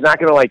 It's not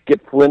going to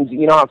get flimsy.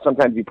 You know how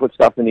sometimes you put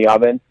stuff in the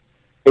oven,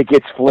 it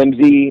gets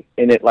flimsy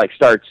and it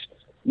starts,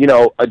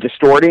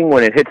 distorting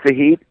when it hits the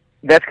heat.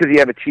 That's because you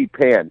have a cheap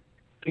pan.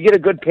 If you get a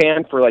good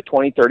pan for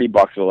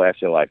 $20-$30, it'll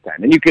last you a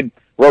lifetime. And you could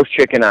roast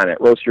chicken on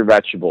it, roast your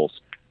vegetables,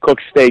 cook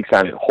steaks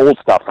on it, hold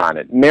stuff on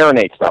it,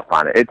 marinate stuff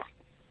on it. It's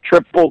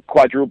triple,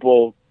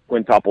 quadruple,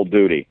 quintuple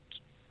duty.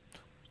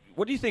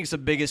 What do you think is the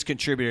biggest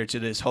contributor to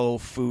this whole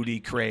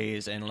foodie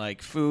craze?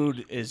 And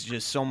food is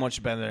just so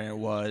much better than it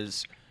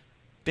was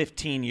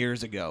 15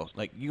 years ago.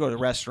 You go to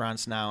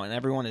restaurants now and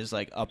everyone is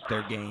up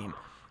their game.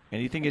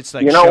 And you think it's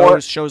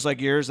shows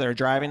like yours that are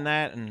driving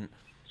that? And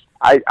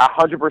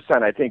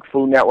 100%. I think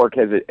Food Network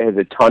has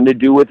a ton to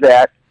do with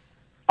that.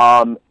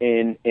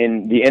 In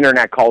the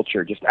internet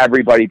culture, just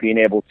everybody being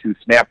able to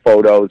snap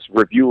photos,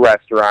 review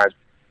restaurants,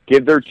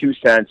 give their 2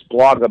 cents,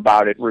 blog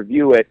about it,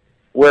 review it.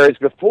 Whereas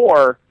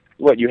before,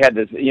 you had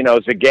this,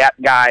 Zagat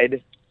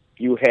Guide,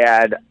 you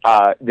had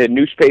the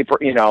newspaper,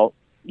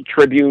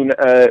 Tribune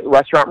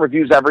restaurant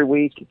reviews every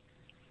week,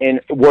 and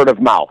word of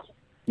mouth.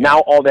 Now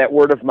all that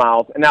word of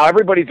mouth, and now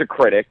everybody's a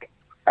critic.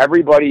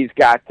 Everybody's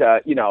got,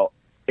 has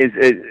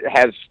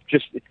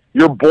just,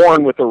 you're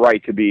born with the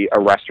right to be a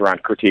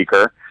restaurant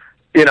critiquer,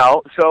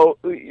 so,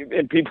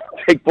 and people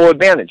take full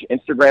advantage,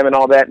 Instagram and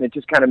all that, and it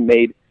just kind of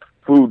made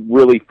food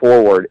really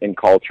forward in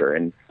culture,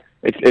 and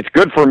it's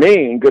good for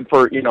me and good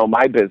for,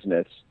 my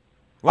business.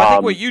 Well, I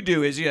think what you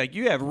do is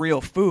you have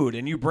real food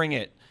and you bring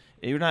it.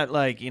 You're not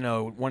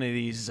one of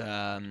these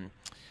kind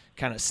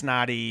of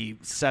snotty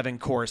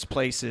 7-course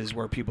places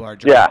where people are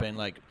dropping.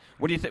 Yeah.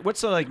 What do you think?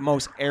 What's the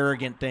most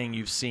arrogant thing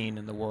you've seen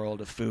in the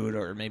world of food,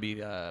 or maybe you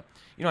don't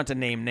have to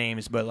name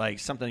names, but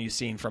something you've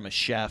seen from a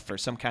chef or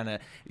some kind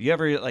of. You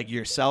ever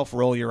yourself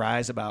roll your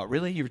eyes about?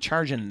 Really, you're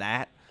charging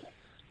that,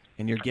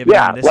 and you're giving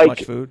them this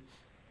much food?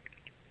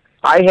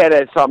 I had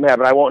something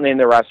happen. I won't name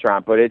the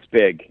restaurant, but it's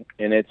big,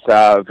 and it's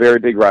a very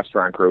big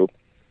restaurant group.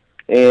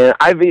 And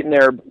I've eaten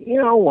there,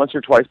 once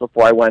or twice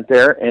before I went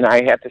there, and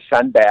I had to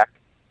send back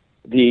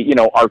the,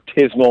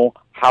 artisanal,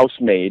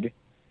 house-made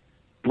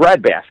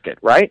bread basket,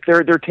 right?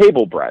 Their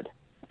table bread,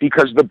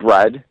 because the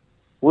bread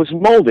was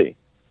moldy.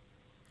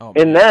 Oh,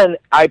 and then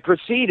I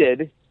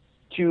proceeded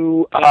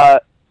to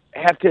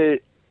have to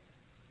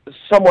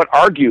somewhat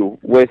argue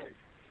with,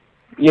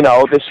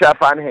 the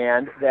chef on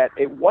hand that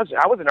I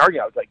wasn't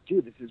arguing. I was like,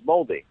 dude, this is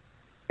moldy.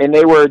 And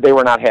they were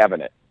not having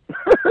it.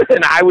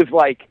 And I was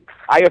like,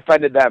 I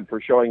offended them for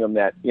showing them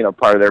that,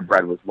 part of their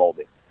bread was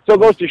moldy. So it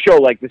goes to show,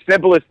 the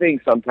simplest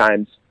things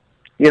sometimes,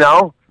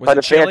 by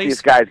the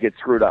fanciest guys get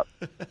screwed up.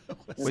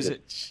 Was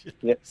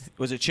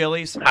it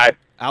Chili's?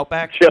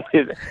 Outback?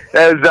 Chili's.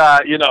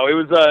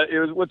 It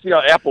was what's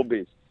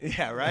Applebee's.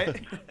 Yeah,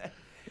 right?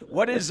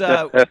 What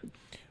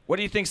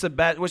do you think's the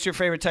best? What's your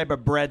favorite type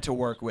of bread to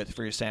work with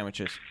for your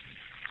sandwiches?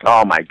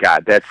 Oh my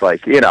God, that's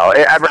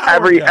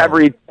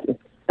every.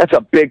 That's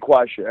a big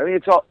question. I mean,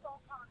 it's all.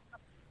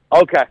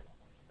 Okay.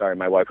 Sorry,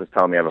 my wife was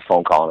telling me I have a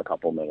phone call in a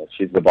couple of minutes.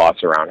 She's the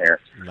boss around here.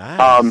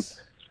 Nice.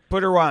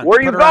 Put her on. Where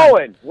are you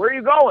going? Where are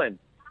you going?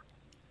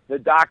 The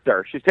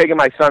doctor. She's taking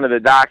my son to the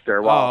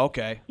doctor. Well,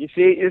 okay. You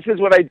see, this is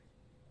what I.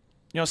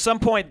 Some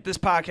point this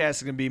podcast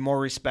is going to be more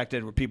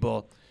respected where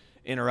people.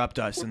 interrupt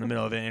us in the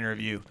middle of an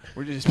interview.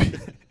 We're just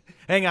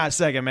hang on a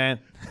second, man.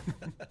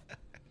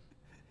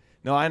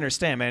 No, I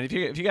understand, man. If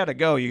you got to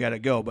go, you got to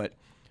go. But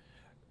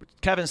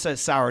Kevin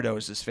says sourdough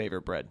is his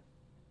favorite bread.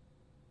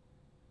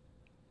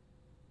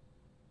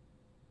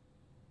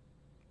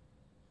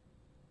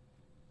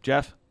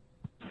 Jeff?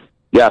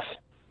 Yes.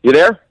 You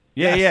there?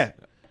 Yeah, Yes. yeah.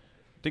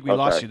 I think we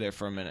lost Okay. you there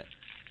for a minute.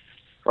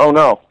 Oh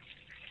no.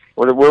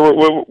 Where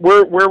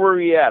were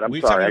we at? I'm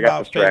We sorry, I talking got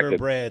about distracted. favorite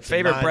bread.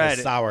 Favorite Mine bread.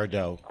 is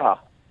sourdough.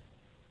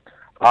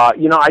 I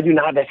do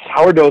not. That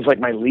sourdough is like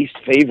my least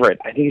favorite.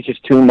 I think it's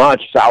just too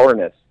much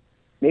sourness.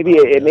 Maybe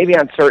maybe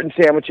on certain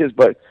sandwiches,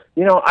 but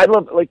I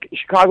love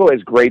Chicago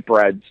has great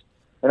breads,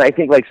 and I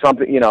think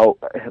something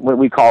what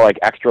we call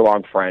extra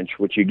long French,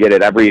 which you get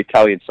at every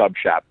Italian sub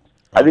shop.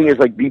 I think it's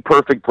the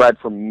perfect bread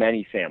for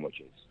many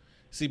sandwiches.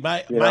 See,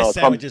 my know,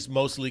 sandwiches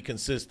mostly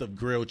consist of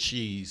grilled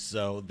cheese,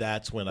 so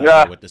that's when I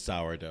go with the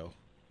sourdough.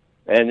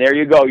 And there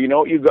you go. You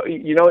know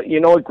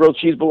what grilled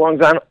cheese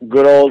belongs on?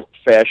 Good old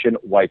fashioned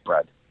white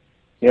bread.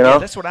 Yeah,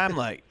 that's what I'm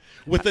like.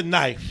 With a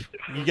knife.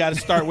 You got to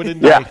start with a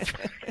Yeah. knife.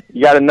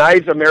 You got a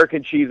nice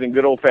American cheese and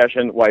good old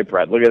fashioned white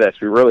bread. Look at this.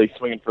 We're really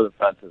swinging for the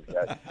fences,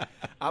 guys.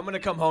 I'm going to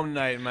come home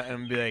tonight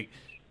and be like,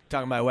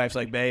 talking to my wife,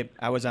 babe,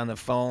 I was on the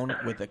phone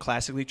with a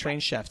classically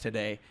trained chef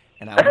today,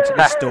 and I went to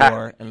the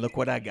store, and look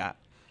what I got.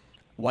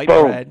 White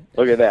Boom. bread,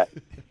 Look at that.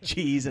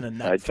 cheese, and a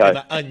I nut.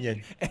 tell And you.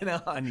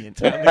 an onion.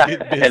 And an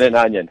onion. And an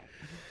onion.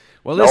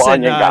 Well, No listen,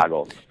 onion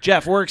goggles.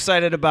 Jeff, we're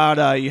excited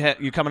about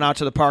you coming out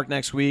to the park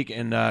next week,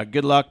 and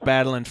good luck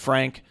battling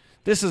Frank.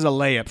 This is a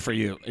layup for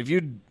you. If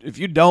you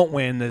don't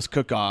win this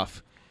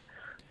cook-off,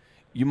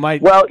 you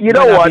might. Well, you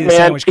know might not what, be the man?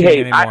 sandwich king Hey,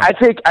 anymore. I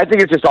think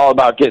it's just all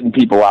about getting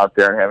people out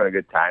there and having a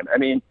good time. I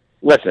mean,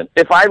 listen,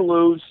 if I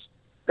lose,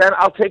 then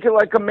I'll take it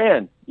like a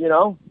man.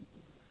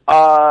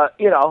 I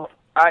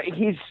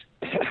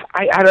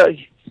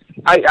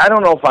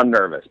don't know if I'm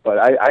nervous, but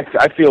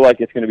I feel like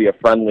it's going to be a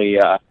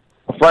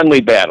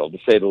friendly battle, to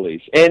say the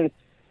least. And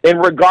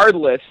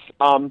regardless,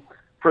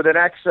 for the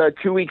next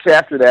 2 weeks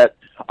after that,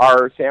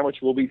 our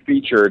sandwich will be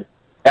featured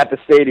at the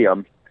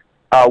stadium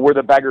where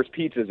the Beggar's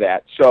Pizza's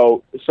at.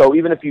 So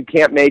even if you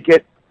can't make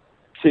it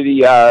to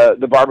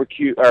the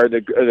barbecue or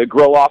the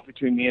grill off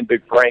between me and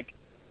Big Frank,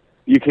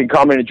 you can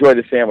come and enjoy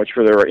the sandwich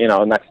for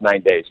the next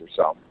 9 days or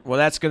so. Well,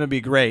 that's going to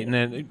be great, and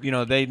then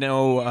they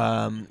know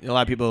a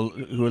lot of people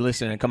who are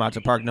listening and come out to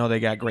the park know they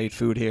got great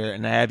food here,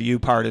 and to have you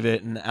part of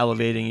it and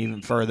elevating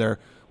even further,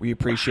 we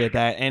appreciate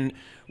that. And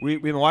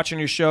we've been watching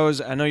your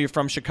shows. I know you're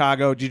from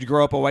Chicago. Did you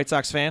grow up a White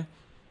Sox fan?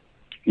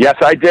 Yes,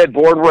 I did.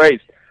 Born and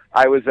raised.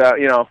 I was,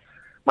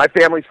 my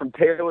family's from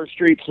Taylor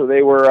Street, so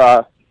they were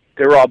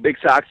all big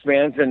Sox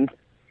fans, and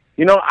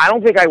I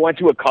don't think I went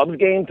to a Cubs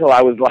game till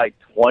I was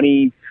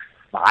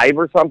 25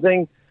 or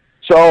something.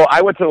 So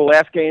I went to the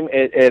last game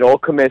at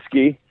Old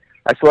Comiskey.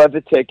 I still have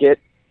the ticket.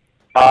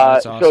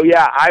 That's awesome. So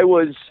yeah,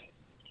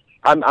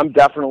 I'm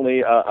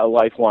definitely a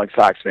lifelong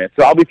Sox fan.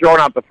 So I'll be throwing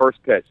out the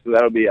first pitch. So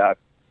that'll be a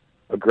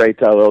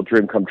great little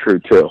dream come true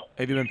too.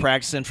 Have you been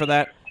practicing for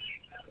that?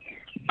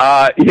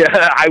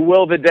 Yeah, I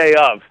will the day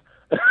of.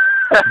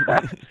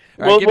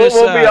 We'll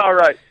be all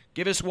right.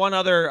 Give us one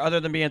other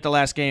than being at the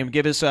last game.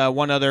 Give us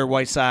one other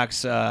White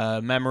Sox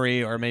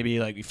memory, or maybe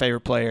your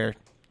favorite player.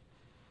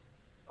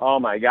 Oh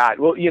my God!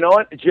 Well, you know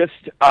what? Just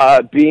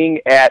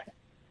being at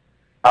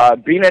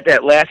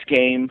that last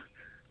game,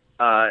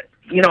 I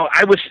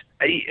was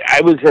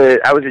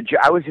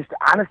just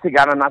honest to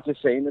God. I'm not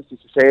just saying this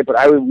just to say it, but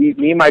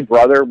me and my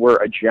brother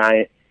we're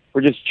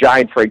just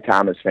giant Frank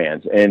Thomas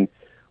fans, and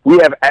we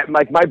have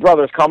my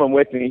brother's coming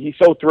with me. He's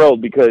so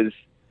thrilled because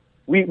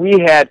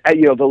we had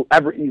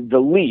the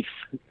Leaf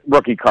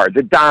rookie card,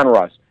 the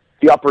Donruss,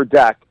 the Upper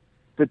Deck,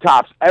 the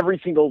Tops,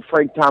 every single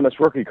Frank Thomas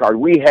rookie card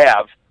we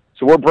have.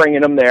 So we're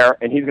bringing him there,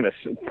 and he's going to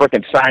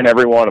frickin' sign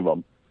every one of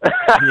them.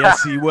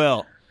 Yes, he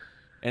will.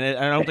 And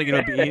I don't think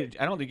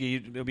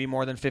it'll be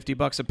more than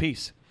 $50 a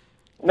piece.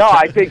 No,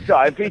 I think so.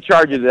 If he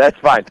charges it, that's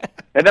fine.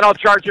 And then I'll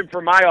charge him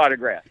for my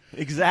autograph.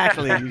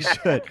 Exactly, you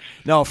should.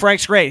 No,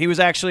 Frank's great. He was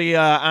actually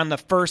on the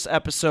first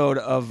episode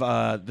of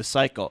The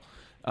Cycle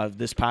of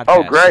this podcast.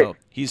 Oh, great. So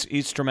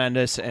he's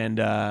tremendous, and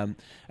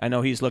I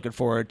know he's looking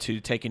forward to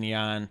taking you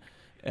on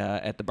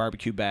at the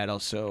barbecue battle.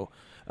 So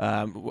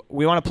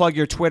we want to plug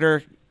your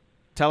Twitter.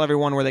 Tell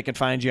everyone where they can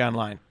find you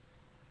online.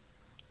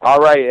 All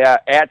right,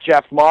 at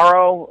Jeff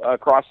Mauro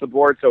across the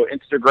board. So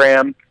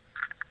Instagram,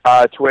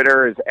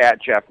 Twitter is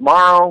at Jeff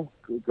Mauro.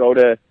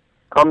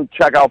 Come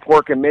check out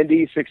Pork and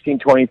Mindy,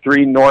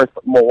 1623 North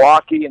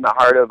Milwaukee, in the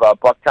heart of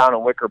Bucktown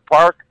and Wicker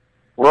Park.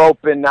 We're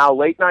open now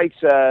late nights,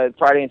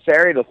 Friday and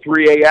Saturday till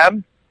 3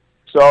 a.m.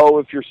 So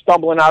if you're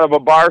stumbling out of a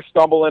bar,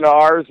 stumble into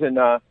ours and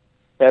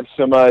have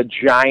some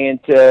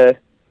giant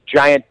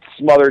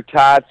smothered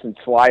tots and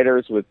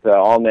sliders with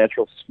all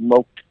natural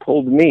smoked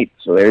pulled meat.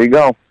 So there you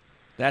go.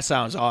 That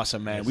sounds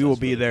awesome, man. We will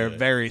be there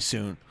very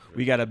soon.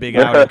 We got a big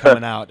outing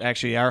coming out.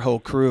 Actually, our whole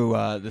crew,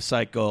 the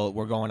Cycle,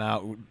 we're going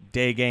out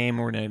day game.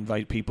 We're going to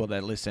invite people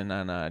that listen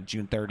on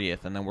June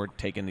 30th, and then we're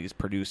taking these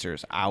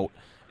producers out,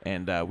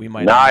 and we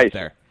might end up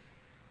there.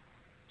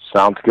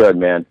 Sounds good,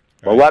 man.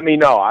 Well, let me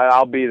know.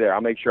 I'll be there.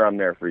 I'll make sure I'm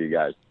there for you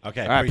guys.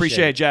 Okay. All right,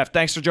 appreciate it, Jeff.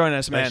 Thanks for joining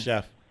us, man. Thanks,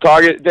 Jeff.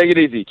 Take it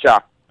easy.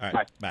 Ciao. All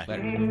right.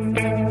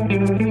 Bye.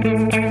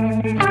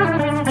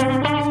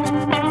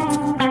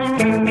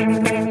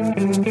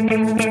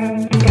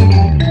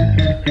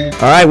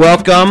 All right,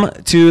 welcome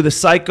to The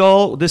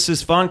Cycle. This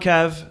is Fun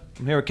Kev.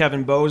 I'm here with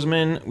Kevin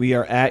Bozeman. We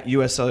are at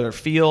U.S. Cellular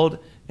Field,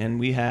 and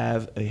we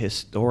have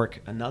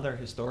another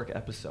historic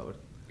episode.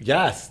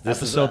 Yes, this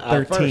Episode is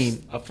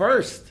 13. A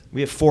first.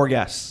 We have 4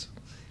 guests.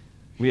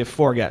 We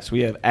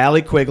have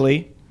Allie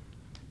Quigley,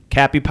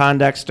 Cappy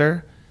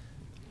Pondexter,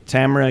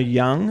 Tamara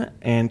Young,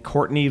 and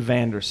Courtney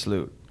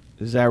Vandersloot.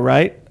 Is that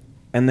right?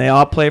 And they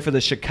all play for the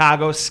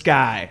Chicago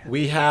Sky.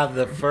 We have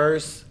the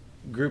first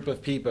group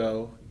of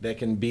people that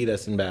can beat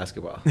us in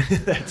basketball.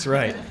 That's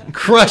right.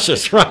 Crush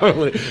us,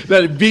 probably.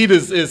 That beat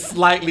us is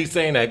slightly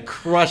saying that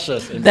crush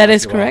us in That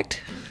is basketball.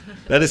 correct.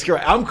 That is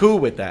correct. I'm cool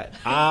with that.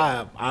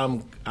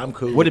 I'm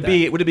cool Would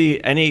with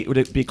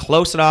it be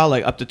close at all,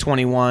 like up to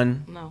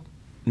 21? No,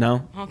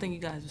 No? I don't think you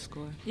guys would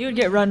score. You would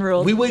get run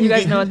ruled. We wouldn't You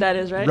guys get- know what that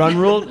is, right? Run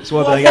rule? So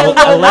what, like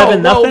that.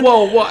 11 nothing?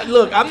 Whoa.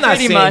 Look, I'm not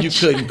Pretty saying you much.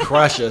 couldn't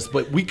crush us,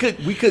 but we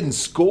couldn't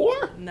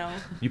score? No.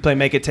 You play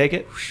make it, take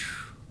it?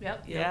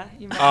 Yep. Yeah.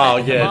 You might Oh,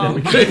 have yeah. them Then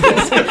we all.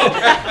 couldn't.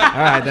 All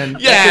right, then.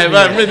 Yeah,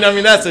 but I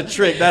mean, that's a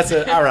trick.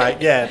 All right,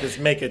 yeah, just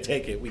make it,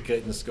 take it. We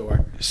couldn't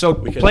score. So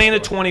We couldn't playing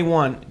at score.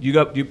 21,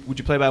 would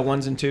you play by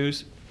ones and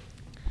twos?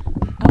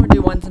 I would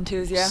do ones and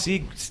twos, yeah.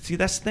 See,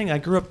 that's the thing. I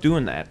grew up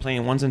doing that,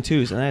 playing ones and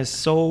twos, and that is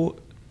so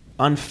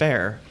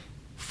unfair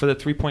for the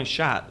 3-point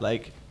shot.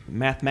 Like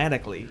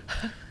mathematically,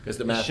 Because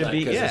the it math should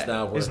be it's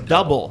now it's worth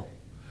double,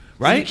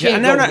 right? You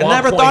can't I go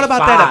never thought about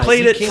that. I 1.5.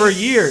 played You it can't- for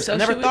years. So I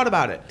never should we- thought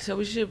about it.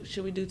 So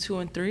should we do 2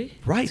 and 3?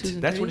 Right, 2s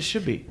and that's what it 3s?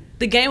 should be.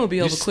 The game will be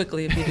over Just-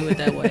 quickly if you do it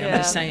that way. I'm Yeah.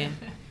 just saying.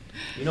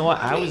 You know what?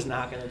 I was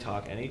not going to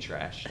talk any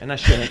trash, and I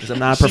shouldn't because I'm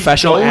not a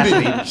professional goading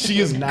athlete. She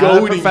is not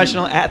goading a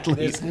professional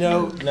athlete.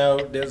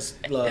 There's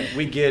look,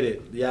 we get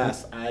it.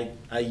 Yes, I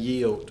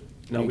yield.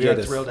 No, You we get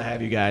are us. thrilled to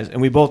have you guys,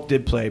 and we both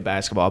did play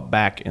basketball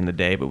back in the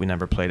day, but we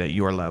never played at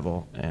your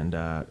level. And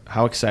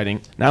how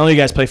exciting! Not only you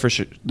guys play for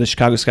the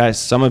Chicago Sky,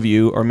 some of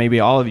you, or maybe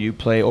all of you,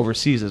 play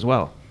overseas as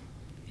well.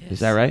 Yes. Is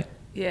that right?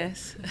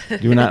 Yes. You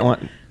do not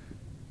want to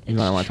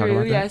talk True,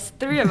 about that? yes.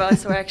 3 of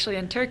us were actually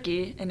in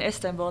Turkey, in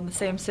Istanbul, in the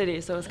same city,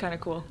 so it was kind of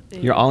cool.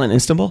 You're all in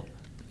Istanbul?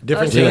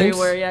 Different Us 3 teams.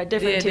 were, yeah,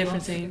 different teams.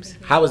 different teams.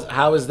 How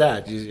is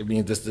that? I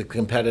mean, does the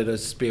competitive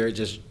spirit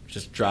just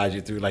drives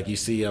you through? Like you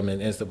see them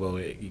in Istanbul,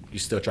 you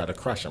still try to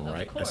crush them,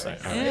 right? That's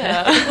like, all right.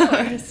 Yeah. Of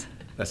course.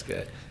 That's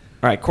good.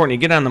 All right, Courtney,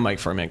 get on the mic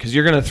for a minute because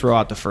you're going to throw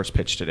out the first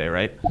pitch today,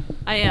 right?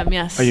 I am.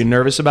 Yes. Are you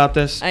nervous about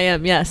this? I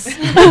am. Yes.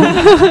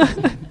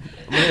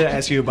 I'm going to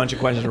ask you a bunch of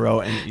questions in a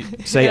row, and you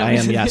say I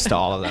am yes to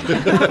all of them.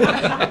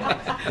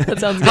 That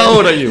sounds good. How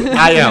old are you?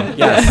 I am.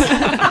 Yes.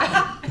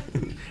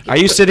 Are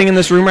you sitting in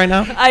this room right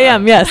now? I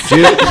am. Yes.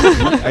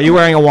 Are you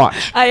wearing a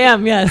watch? I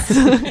am. Yes.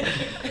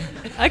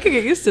 I could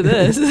get used to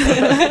this.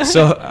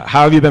 So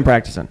how have you been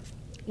practicing?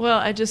 Well,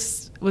 I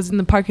just was in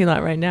the parking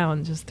lot right now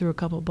and just threw a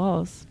couple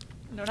balls.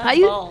 No, How not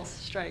you- balls,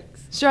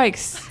 strikes.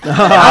 Strikes.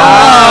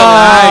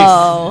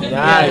 Oh, nice.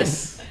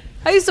 Yes.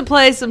 I used to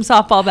play some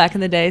softball back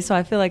in the day, so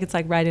I feel like it's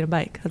like riding a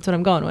bike. That's what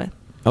I'm going with.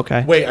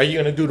 Okay. Wait, are you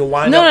going to do the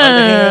wind No, up no, no,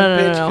 underhand no,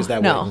 pitch? no, no, 'Cause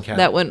that no. wouldn't count.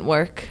 That wouldn't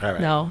work. All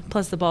right. No.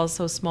 Plus the ball is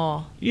so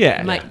small. Yeah,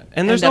 It might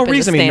and there's end no up in the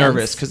reason to be stands.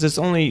 nervous because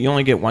you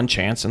only get one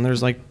chance, and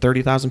there's like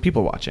 30,000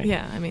 people watching.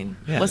 Yeah, I mean,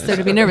 Yeah. what's there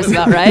to be nervous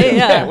about, right?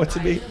 Yeah. What's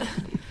it be?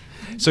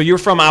 So you're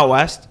from out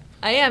west.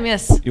 I am,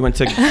 yes. You went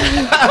to. I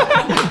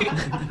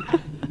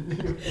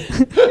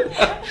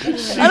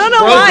don't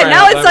know why.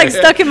 Now it's like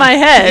stuck in my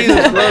head.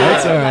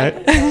 That's all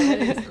right.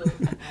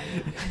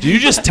 Did you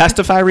just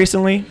testify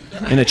recently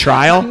in a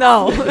trial?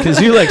 No.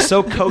 Because you're like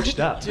so coached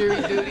up.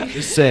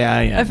 Just say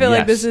I am. I feel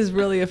like yes. this is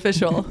really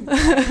official.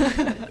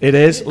 It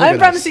is. Look I'm at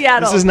from us.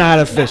 Seattle. This is not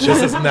official.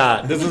 This is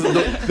not. This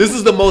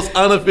is the most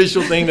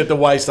unofficial thing that the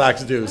White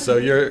Sox do. So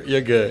you're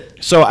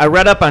good. So I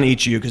read up on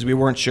each of you because we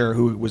weren't sure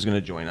who was going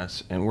to join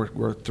us, and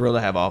we're thrilled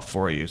to have all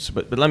 4 of you. So,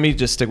 but let me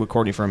just stick with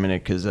Courtney for a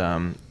minute because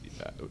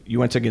you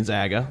went to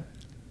Gonzaga,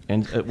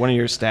 and one of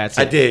your stats.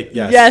 I did.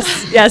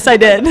 Yes. Yes, I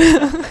did.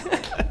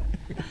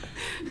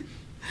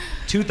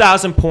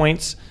 2,000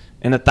 points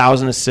and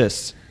 1,000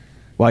 assists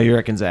while you're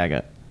at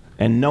Gonzaga,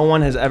 and no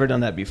one has ever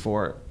done that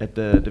before at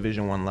the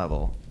Division I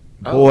level,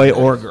 boy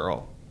or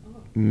girl,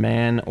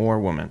 man or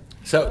woman.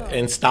 So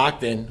in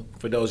Stockton,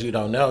 for those who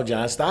don't know,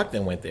 John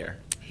Stockton went there.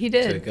 He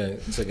To did.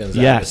 Gonzaga.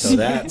 Yes. So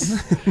that's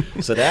You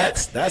guys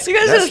that's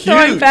are just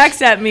throwing huge.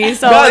 facts at me,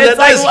 so No, it's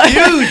like that's what?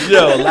 huge,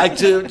 though. Like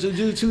to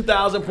do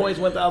 2,000 points,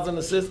 1,000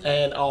 assists,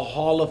 and a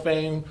Hall of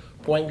Fame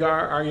point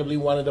guard, arguably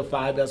one of the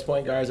 5 best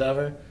point guards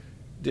ever,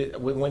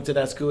 went to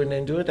that school and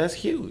then do it. That's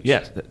huge.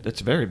 Yes,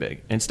 that's very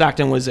big. And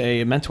Stockton was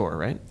a mentor,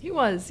 right? He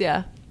was,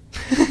 yeah.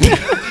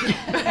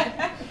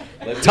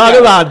 Talk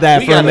about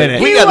that for a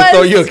minute. We He got to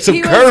throw you was- some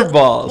he was-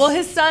 curveballs. Well,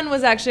 his son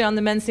was actually on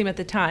the men's team at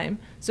the time,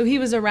 so he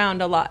was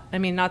around a lot. I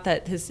mean, not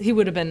that he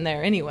would have been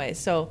there anyway.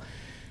 So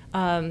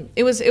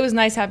it was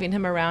nice having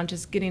him around,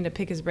 just getting to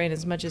pick his brain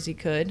as much as he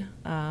could.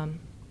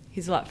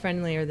 he's a lot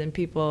friendlier than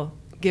people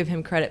give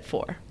him credit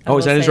for. Oh,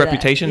 is that his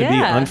reputation to be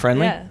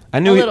unfriendly? Yeah. I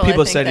knew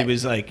people said he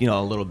was like,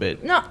 a little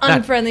bit. Not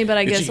unfriendly, but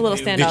I guess a little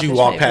standoffish. Did you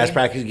walk maybe. past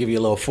practice, give you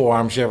a little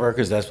forearm shiver?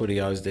 Because that's what he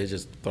always did,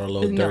 just throw a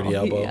little dirty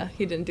elbow.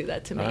 He didn't do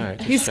that to me.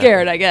 Right, he's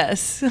scared, I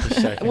guess.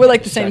 We're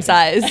like the same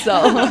size,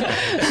 so.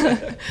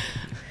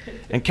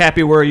 And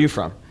Cappy, where are you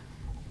from?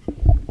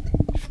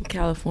 From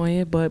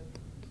California, but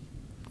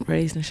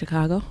raised in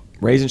Chicago.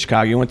 Raised in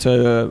Chicago. You went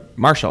to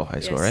Marshall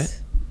High School,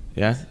 right?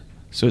 Yeah.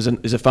 So is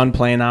it fun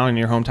playing now in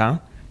your hometown?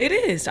 It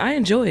is. I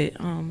enjoy it.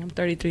 I'm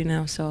 33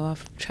 now, so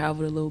I've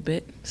traveled a little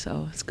bit.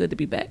 So it's good to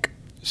be back.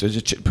 So does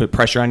it put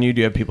pressure on you?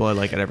 Do you have people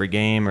at every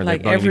game, or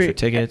like they're bugging you for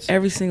tickets?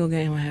 Every single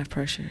game I have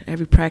pressure.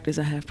 Every practice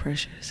I have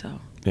pressure. So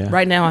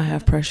right now I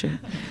have pressure.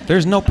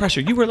 There's no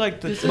pressure. You were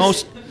like the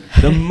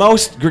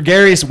most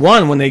gregarious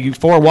one when they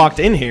four walked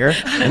in here,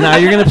 and now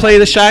you're gonna play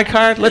the shy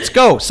card. Let's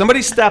go.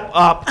 Somebody step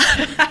up.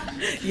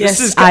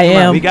 Yes, I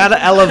am. We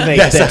gotta elevate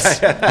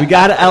this. We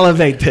gotta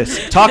elevate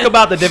this. Talk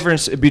about the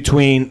difference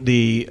between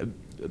the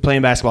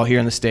playing basketball here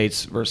in the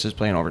States versus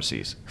playing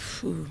overseas.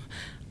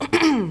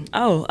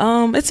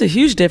 It's a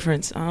huge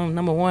difference.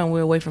 Number one,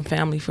 we're away from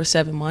family for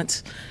 7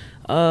 months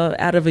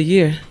out of a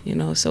year,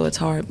 so it's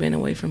hard being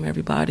away from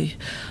everybody.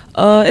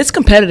 It's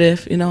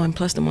competitive, and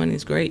plus the money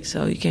is great,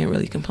 so you can't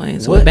really complain.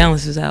 So it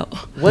balances out.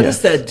 What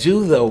does that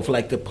do, though,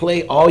 for, to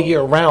play all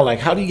year round?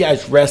 How do you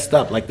guys rest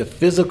up? The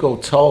physical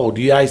toll,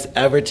 do you guys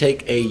ever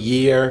take a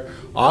year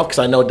off? Because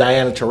I know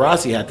Diana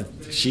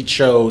Taurasi she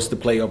chose to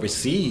play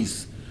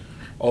overseas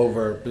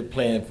over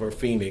playing for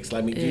Phoenix. Do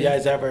you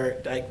guys ever,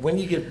 when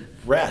do you get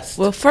rest?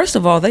 Well, first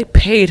of all, they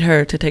paid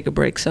her to take a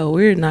break, so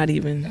we're not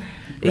even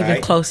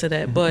close to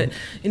that. But,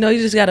 you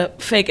just got to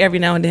fake every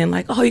now and then,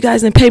 you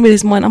guys didn't pay me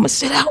this month. I'm going to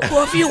sit out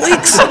for a few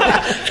weeks.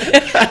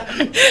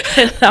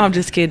 No, I'm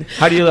just kidding.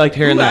 How do you like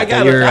hearing that? I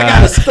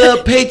got a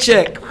stub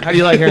paycheck. How do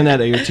you like hearing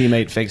that your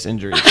teammate fakes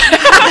injuries?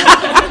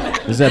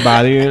 Does that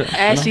bother you?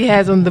 Ashley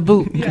has on the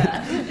boot.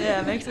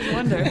 Yeah, it makes us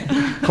wonder.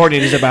 Courtney,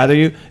 does it bother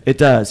you? It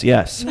does,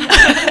 yes.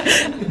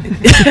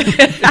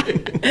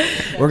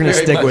 We're gonna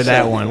stick with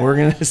that one. We're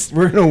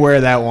gonna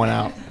wear that one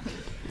out.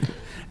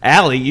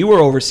 Allie, you were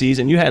overseas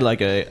and you had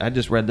I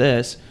just read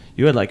this.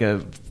 You had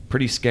a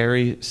pretty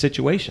scary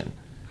situation.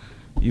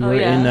 You were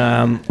in.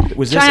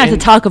 Was this? Try not to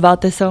talk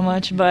about this so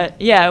much, but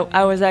yeah,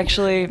 I was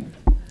actually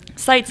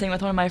sightseeing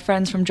with one of my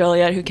friends from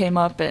Joliet who came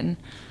up and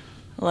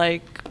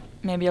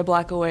maybe a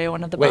block away,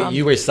 one of the bombs. Wait,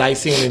 you were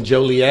sightseeing in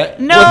Joliet?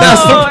 No, well,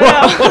 that's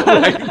the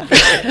problem.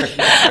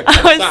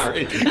 No.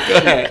 Sorry. Go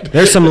ahead.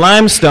 There's some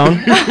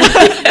limestone.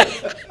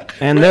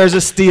 And there's a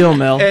steel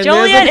mill. And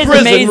Joliet is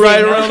amazing.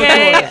 Right around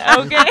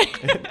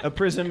okay. A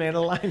prison made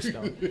of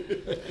limestone.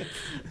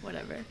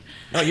 Whatever.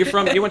 No, you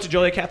went to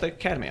Joliet Catholic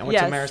Academy. I went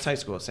to Marist High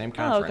School, same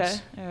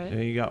conference. Oh, okay. All right.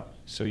 There you go.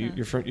 So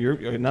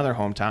you're another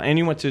hometown, and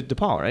you went to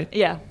DePaul, right?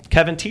 Yeah.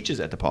 Kevin teaches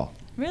at DePaul.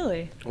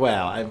 Really?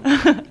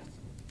 Well,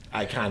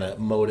 I kind of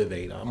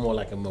motivate. I'm more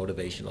like a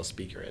motivational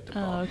speaker at DePaul.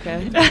 Oh,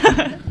 okay.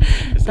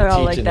 They're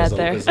all like that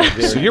there.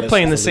 So you're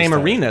playing the same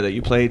arena that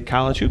you played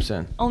college hoops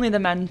in? Only the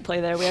men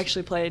play there. We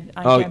actually played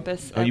on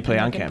campus. Oh, you play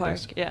on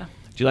campus? Park. Yeah.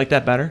 Do you like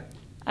that better?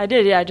 I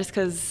did, yeah, just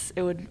because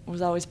it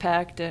was always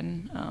packed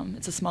and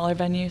it's a smaller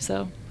venue,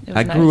 so it was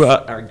I nice.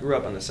 grew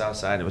up on the south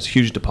side. I was a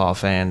huge DePaul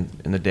fan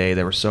in the day.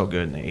 They were so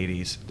good in the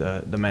 80s,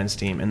 the men's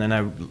team. And then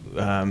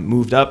I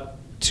moved up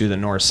to the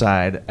north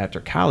side after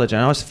college, and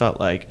I always felt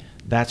like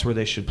that's where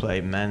they should play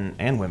men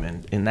and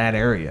women in that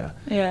area.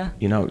 Yeah.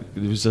 It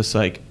was just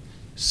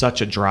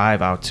such a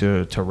drive out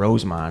to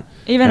Rosemont.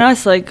 Even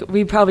us,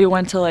 we probably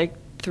went to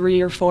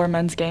 3 or 4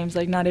 men's games,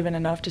 not even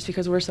enough just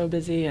because we're so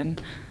busy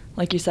and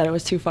like you said, it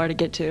was too far to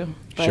get to.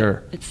 But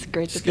sure. It's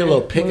great to get a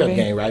little pickup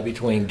game right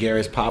between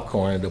Garrett's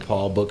Popcorn and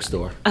DePaul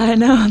Bookstore. I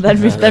know.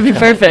 That'd be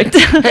perfect.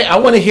 Hey, I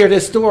want to hear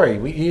this story.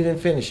 You didn't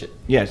finish it.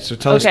 Yeah, so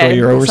tell us the story.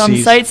 You're overseas. So I'm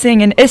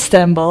sightseeing in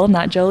Istanbul,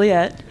 not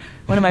Joliet.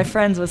 One of my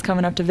friends was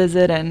coming up to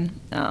visit, and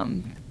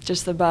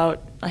just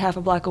about a half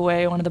a block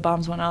away, one of the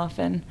bombs went off,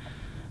 and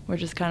we're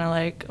just kind of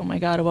like, oh my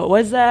God, what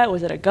was that?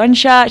 Was it a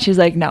gunshot? She's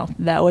like, no,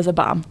 that was a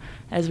bomb.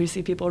 As we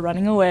see people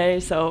running away,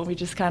 so we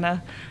just kind of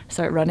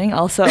start running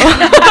also.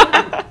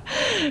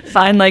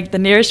 Find the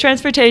nearest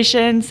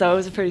transportation, so it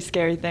was a pretty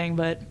scary thing,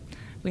 but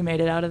we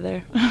made it out of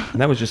there.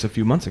 And that was just a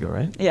few months ago,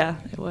 right? Yeah,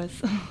 it was.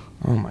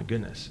 Oh my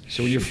goodness.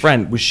 So your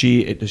friend, does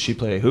she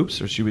play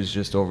hoops, or she was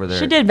just over there?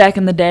 She did back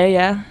in the day,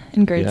 yeah,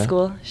 in grade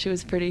school. She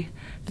was pretty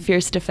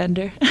fierce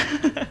defender.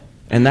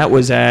 And that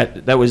was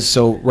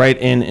right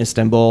in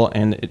Istanbul,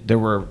 and there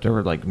were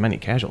many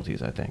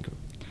casualties, I think.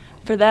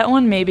 For that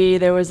one, maybe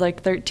there was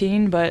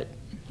 13, but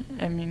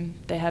I mean,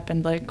 they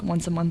happened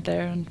once a month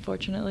there,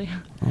 unfortunately.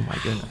 Oh my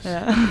goodness.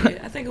 Yeah,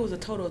 I think it was a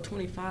total of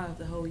 25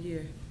 the whole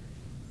year.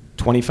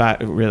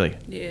 25, really?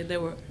 Yeah,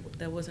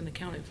 that wasn't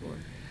accounted for.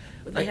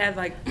 But they had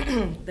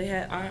they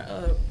had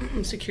our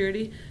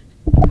security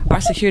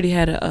our security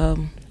had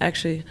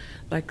actually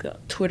like a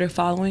Twitter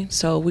following,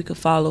 so we could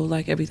follow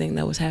like everything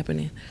that was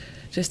happening,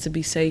 just to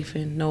be safe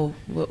and know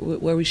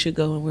where we should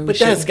go and where we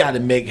shouldn't. But that's got to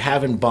make,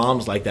 having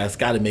bombs like that's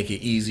got to make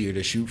it easier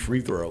to shoot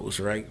free throws,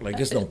 right? Like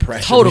there's no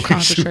pressure. Total when you're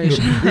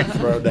concentration. shooting a free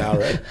throw now,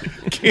 right?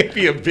 Can't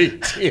be a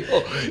big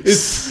deal.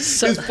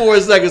 It's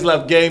 4 seconds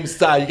left, game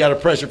tied. You got a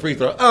pressure free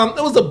throw.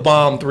 There was a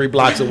bomb 3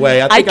 blocks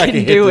away. I think I can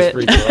hit this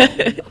free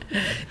throw.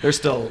 They're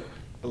still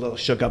a little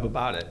shook up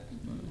about it.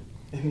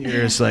 And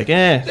you're just like,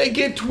 They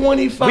get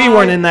 25. We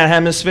weren't in that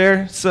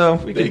hemisphere, so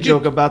we can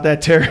joke about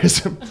that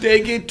terrorism.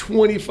 They get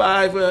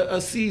 25 a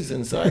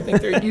season, so I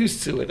think they're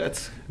used to it.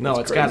 It's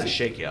got to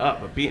shake you up.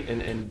 But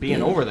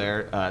being over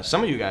there,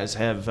 some of you guys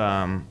have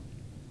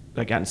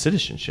gotten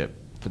citizenship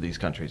for these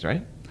countries,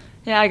 right?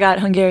 Yeah, I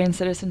got Hungarian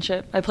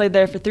citizenship. I played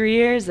there for 3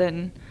 years,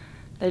 and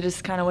they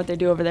just kind of what they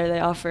do over there. They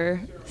offer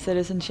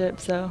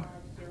citizenship, so.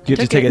 You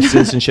have to take a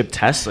citizenship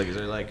test? Like, is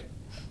there like?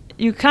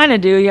 You kind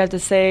of do. You have to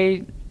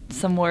say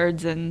some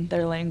words in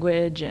their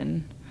language,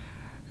 and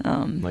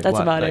like that's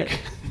what? about like, it.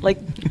 Like,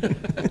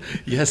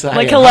 yes, I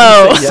like am.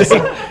 hello.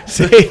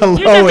 Say hello.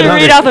 You have to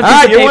read off a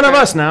piece of you're paper. one of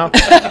us now.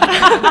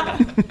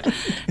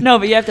 No,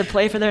 but you have to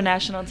play for their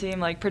national team.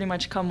 Like pretty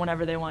much come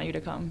whenever they want you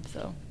to come.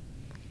 So.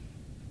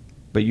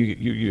 But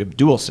you have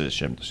dual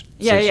citizenship.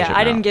 Yeah. I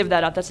now. didn't give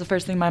that up. That's the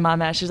first thing my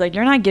mom asked. She's like,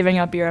 "You're not giving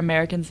up your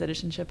American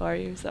citizenship, are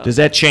you?" So. Does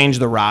that change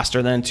the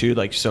roster then too?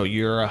 Like, so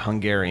you're a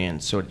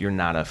Hungarian, so you're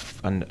not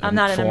I'm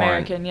not an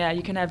American. Yeah,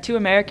 you can have 2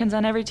 Americans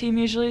on every team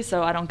usually,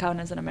 so I don't count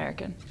as an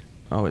American.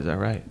 Oh, is that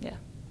right? Yeah.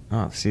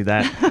 Oh, see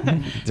that?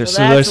 There's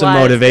So that's some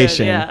why it's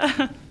motivation. good,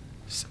 yeah.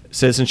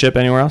 Citizenship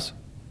anywhere else?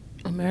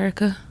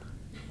 America.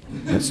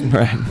 That's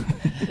right.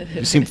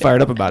 You seem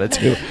fired up about it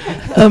too.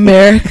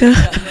 America.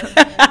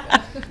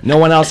 No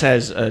one else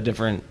has a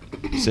different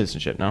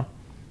citizenship, no?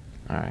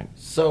 All right.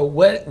 So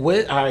what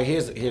all right,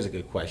 here's a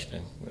good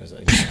question.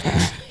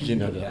 You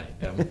know that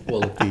I'm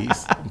full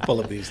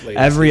of these ladies.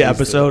 Every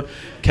episode,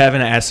 Kevin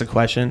asks a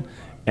question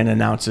and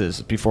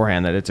announces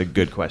beforehand that it's a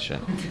good question.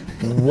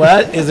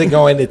 What is it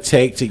going to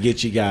take to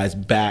get you guys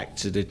back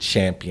to the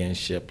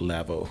championship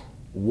level?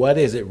 What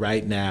is it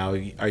right now?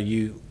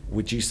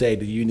 Would you say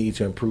that you need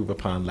to improve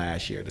upon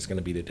last year? That's going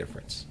to be the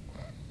difference.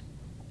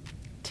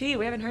 T,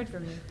 we haven't heard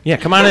from you. Yeah,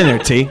 come on in there,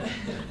 T.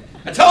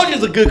 I told you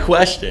it's a good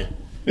question.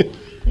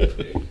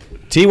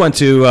 T went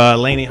to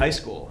Laney High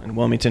School in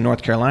Wilmington,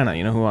 North Carolina.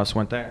 You know who else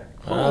went there?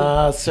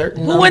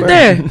 Certain Who went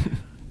there?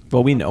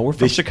 Well, we know. We're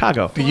from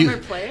Chicago. Former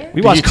player?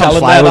 We watched tell Come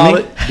him Fly that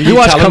With Me. Do You you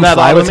watched tell him Come that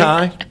Fly all the With Me?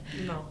 time?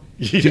 No.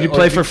 Did you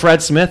play for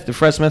Fred Smith? Did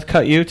Fred Smith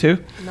cut you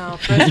too? No,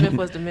 Fred Smith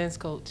was the men's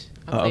coach.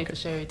 I played okay. for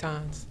Sherry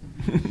Times.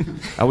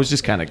 I was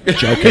just kind of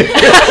joking,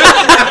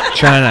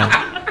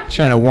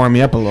 trying to warm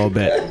you up a little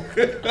bit,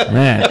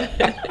 man.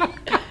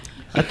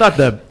 I thought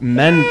the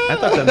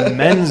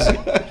men's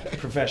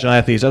professional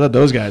athletes. I thought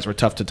those guys were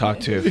tough to talk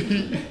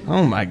to.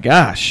 Oh my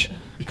gosh,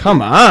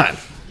 come on!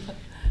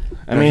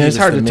 I mean, it's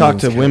hard to talk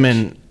to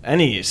women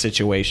any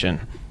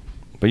situation,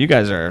 but you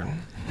guys are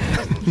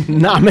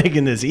not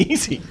making this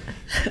easy.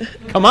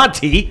 Come on,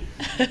 T.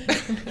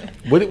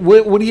 What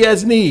do you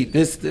guys need?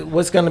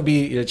 What's going to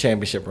be your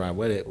championship run?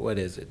 What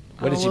is it?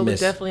 What did you miss?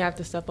 We definitely have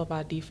to step up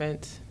our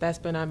defense. That's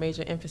been our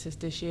major emphasis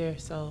this year.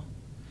 So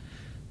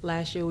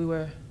last year we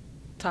were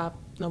top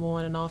number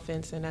 1 in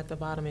offense and at the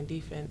bottom in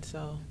defense.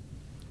 So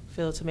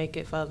feel to make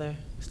it further,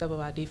 step up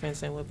our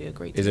defense, and we'll be a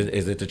great team.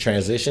 Is it the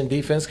transition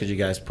defense? Because you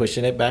guys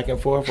pushing it back and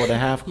forth or the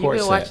half court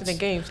You've been sets? watching the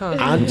games, huh?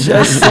 I'm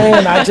just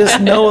saying. I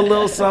just know a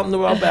little something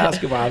about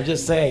basketball. I'm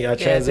just saying. Your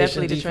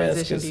transition definitely defense.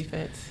 the transition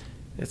defense.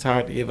 It's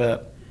hard to give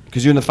up.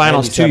 Because you're in the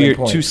finals 97 2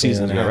 points seasons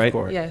in ago, half right?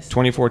 court. Yes.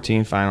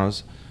 2014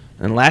 finals,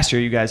 and last year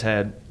you guys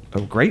had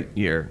a great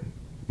year,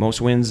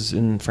 most wins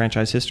in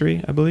franchise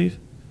history, I believe,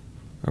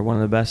 or one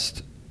of the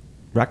best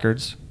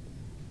records.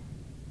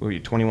 What were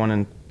you,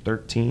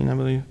 21-13, I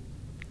believe?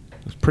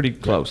 It was pretty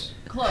close.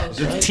 Close.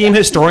 Is the team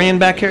historian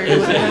back here?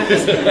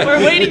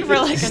 We're waiting for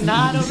like a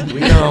nod over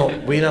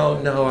there. We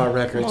don't know our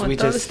records. Come on, We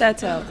throw just the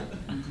stats out.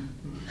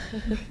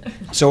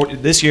 So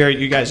this year,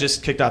 you guys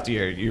just kicked off the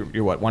year.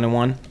 You're what,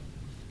 1-1?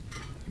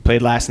 You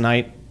played last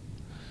night.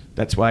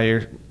 That's why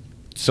you're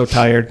so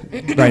tired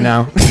right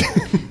now.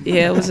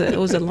 Yeah, it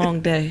was a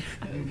long day.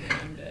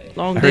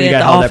 Long I heard day you at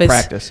got the held office. at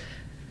practice.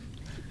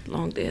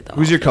 Long day at the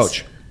Who's your office.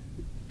 coach?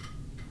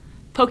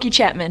 Pokey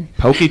Chapman.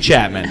 Pokey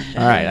Chapman.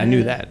 All right, I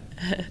knew that.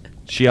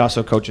 She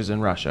also coaches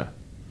in Russia.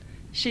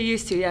 She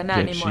used to, yeah, not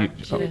Yeah, anymore.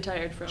 she- She oh.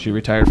 retired from. She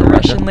retired from the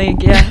Russia? Russian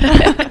league,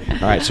 yeah.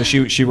 All right, so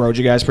she rode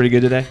you guys pretty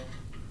good today?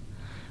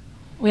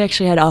 We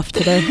actually had off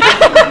today.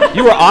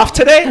 You were off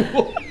today?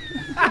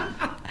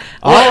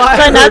 All I Was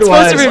I not heard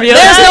supposed to was- review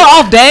There's no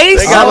that? off days.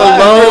 they got All I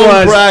a heard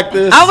long was-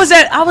 practice. I was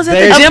at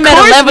the gym at Of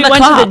course 11 we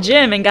went o'clock. to the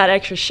gym and got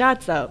extra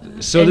shots up.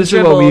 So and this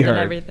is what we dribbled and heard.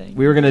 everything.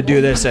 We were going to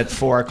do this at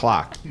 4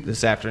 o'clock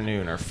this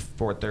afternoon or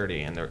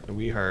 4:30, and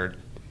we heard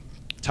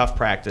tough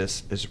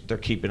practice. They're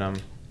keeping them,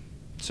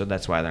 so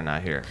that's why they're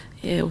not here.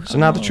 Yeah, So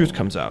now the truth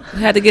comes out.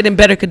 we had to get in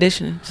better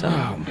conditioning. So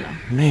Oh,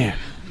 man.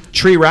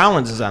 Tree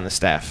Rollins is on the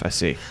staff, I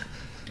see.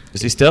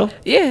 Is he still?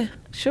 yeah,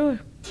 Sure.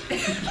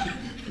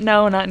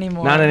 No, not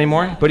anymore. Not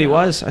anymore? No, but he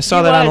was? I saw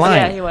he that was, online.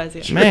 Yeah, he was.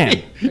 Yeah.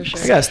 Man, For sure.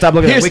 I got to stop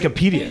looking at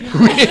Wikipedia.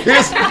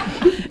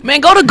 Man,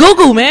 go to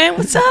Google, man.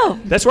 What's up?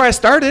 That's where I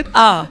started.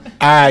 Oh. All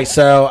right,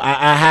 so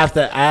I have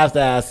to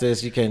ask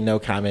this. You can no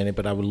comment it,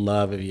 but I would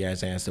love if you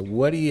guys answer.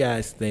 What do you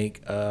guys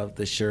think of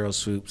the Cheryl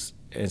Swoops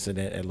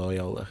incident at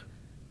Loyola?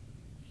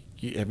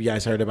 Have you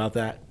guys heard about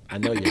that? I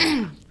know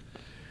you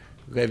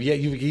have.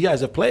 You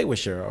guys have played with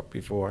Cheryl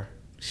before.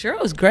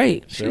 Cheryl was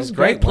great. She was a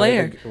great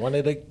player. One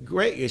of the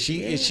great. Is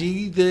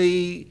she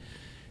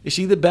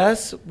the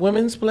best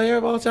women's player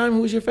of all time?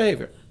 Who's your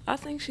favorite? I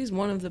think she's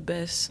one of the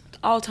best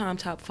all-time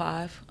top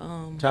 5.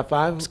 Top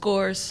 5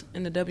 scores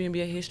in the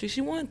WNBA history.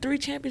 She won 3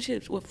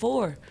 championships with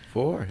 4.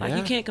 Like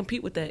you can't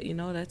compete with that.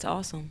 That's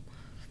awesome.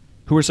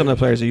 Who were some of the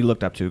players that you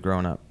looked up to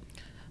growing up?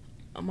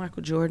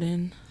 Michael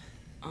Jordan,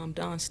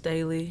 Dawn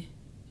Staley,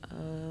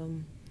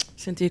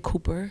 Cynthia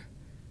Cooper,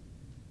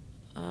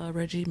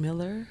 Reggie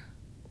Miller.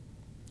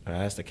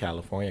 That's the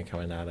California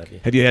coming out of you.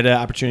 Have you had an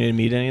opportunity to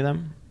meet any of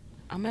them?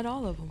 I met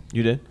all of them.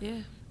 You did? Yeah.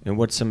 And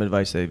what's some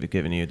advice they've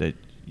given you that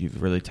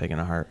you've really taken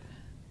to heart?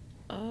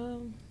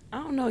 I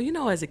don't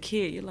know. As a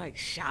kid, you're like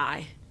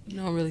shy. You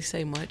don't really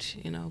say much,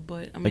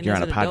 But I mean, like you're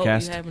as on an a adult,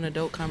 podcast? you have an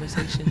adult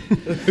conversation.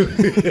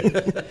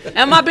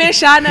 Am I being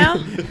shy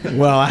now?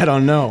 Well, I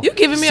don't know. You're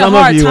giving me Some a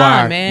hard of you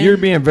time, are. man. You're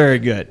being very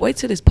good. Wait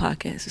till this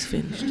podcast is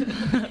finished.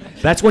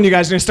 That's when you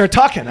guys are going to start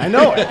talking. I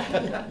know it.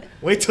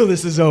 Wait till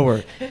this is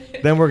over.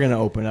 Then we're going to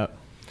open up.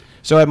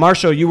 So at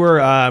Marshall, you were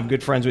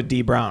good friends with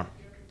Dee Brown.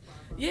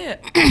 Yeah.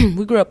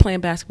 We grew up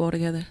playing basketball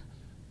together.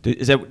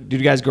 Did you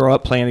guys grow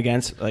up playing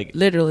against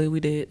Literally,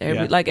 we did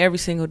every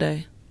single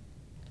day,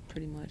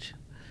 pretty much.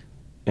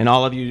 And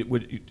all of you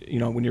would,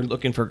 when you're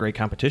looking for great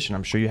competition,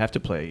 I'm sure you have to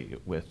play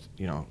with,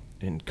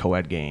 in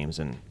co-ed games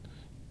and,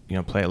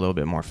 play a little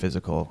bit more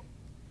physical.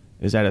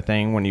 Is that a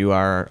thing when you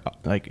are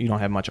you don't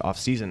have much off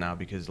season now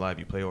because a lot of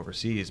you play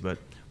overseas? But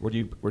where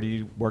do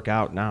you work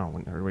out now?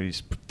 Or where do you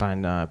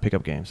find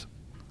pickup games?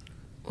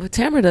 Well,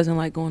 Tamara doesn't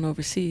like going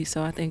overseas,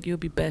 so I think you'll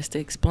be best to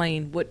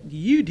explain what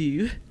you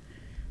do.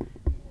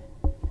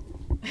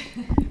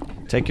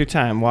 Take your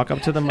time. Walk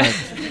up to the mic.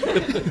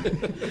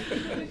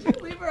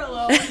 Leave her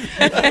alone.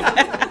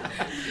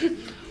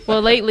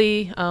 Well,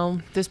 lately,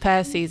 this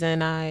past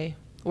season, I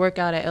work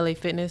out at LA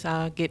Fitness.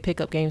 I get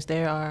pickup games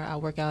there, or I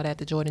work out at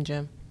the Jordan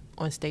Gym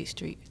on State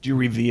Street. Do you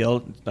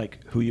reveal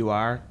who you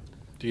are?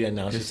 Do you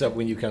announce yourself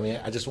when you come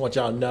in? I just want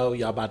y'all to know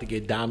y'all about to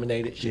get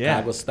dominated,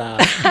 Chicago style.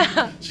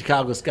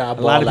 Chicago style.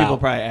 A lot of people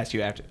probably ask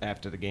you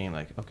after the game,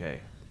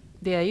 okay.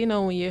 Yeah,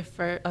 when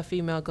a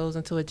female goes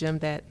into a gym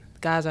that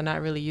guys are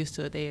not really used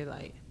to it,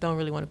 they don't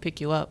really want to pick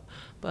you up.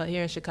 But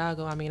here in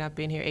Chicago, I mean, I've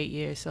been here 8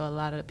 years, so a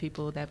lot of the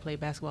people that play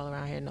basketball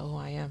around here know who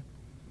I am.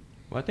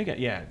 Well, I think,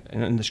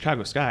 and in the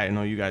Chicago Sky, I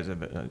know you guys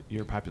have,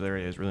 your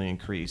popularity has really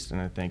increased,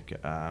 and I think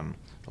the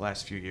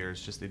last few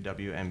years, just the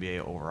WNBA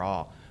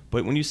overall.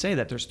 But when you say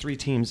that there's 3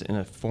 teams in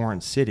a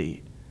foreign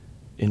city,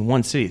 in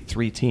one city,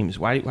 3 teams,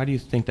 why do you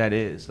think that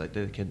is? That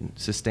they can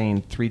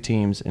sustain 3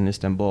 teams in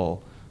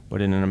Istanbul,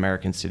 but in an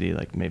American city,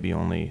 maybe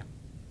only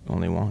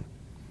one?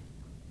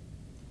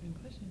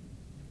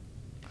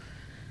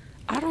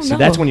 I don't know. So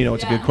that's when you know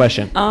it's a good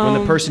question. When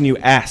the person you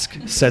ask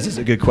says it's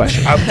a good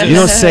question. You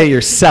don't say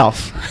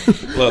yourself.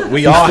 Look,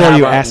 we all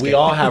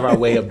have our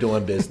way of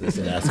doing business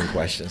and asking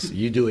questions.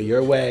 You do it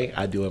your way,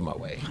 I do it my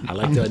way. I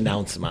like to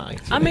announce mine.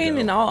 I mean,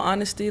 in all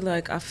honesty,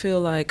 I feel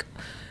like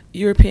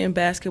European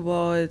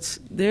basketball, it's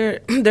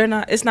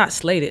not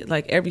slated.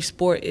 Every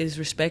sport is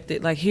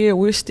respected. Here,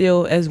 we're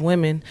still as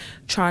women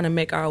trying to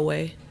make our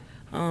way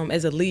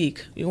as a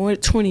league. We're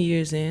 20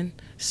 years in,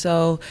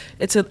 so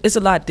it's a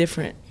lot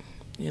different.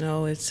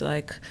 It's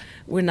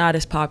we're not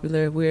as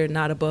popular. We're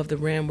not above the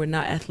rim. We're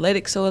not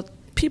athletic. So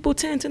people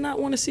tend to not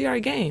want to see our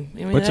game. I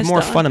mean, but it's a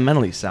more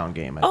fundamentally sound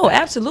game. I think.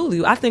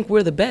 Absolutely. I think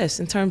we're the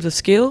best in terms of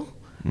skill.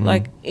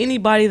 Mm-hmm.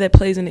 Anybody that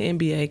plays in the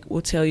NBA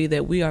will tell you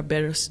that we are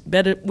better.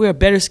 We're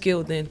better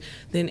skilled than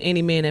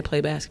any man that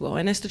play basketball.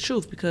 And that's the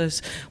truth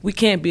because we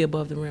can't be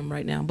above the rim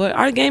right now. But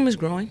our game is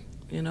growing.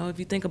 If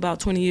you think about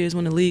 20 years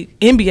when the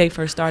NBA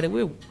first started,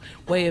 we're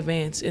way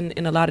advanced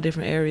in a lot of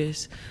different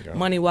areas,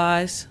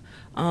 money-wise.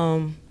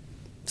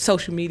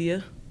 Social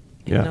media,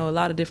 a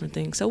lot of different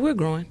things. So we're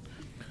growing.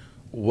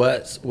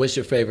 What's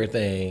your favorite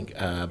thing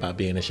about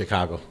being in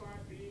Chicago?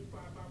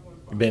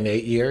 Been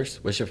 8 years.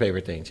 What's your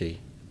favorite thing, T?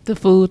 The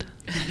food.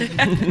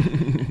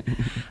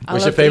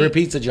 What's your favorite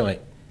pizza joint?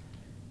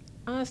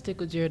 I'll stick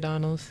with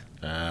Giordano's.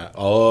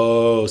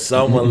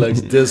 Someone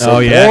looks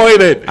disappointed.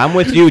 Oh, yeah. I'm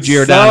with you,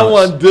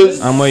 Giordano's.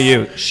 I'm with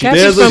you.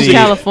 She's from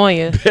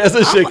California. There's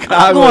a Chicago.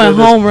 I'm going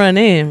home run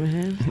in,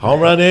 man. Home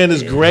run in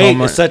is great.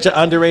 It's such an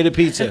underrated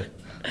pizza.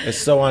 It's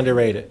so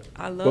underrated.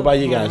 I love. What about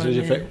you guys? What's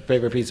your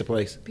favorite pizza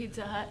place?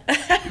 Pizza Hut.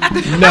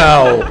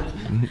 No,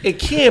 it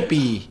can't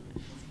be.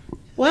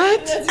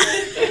 What?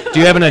 Do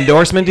you have an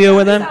endorsement deal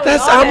with them?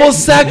 That's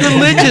almost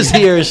sacrilegious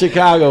here in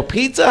Chicago.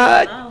 Pizza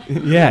Hut?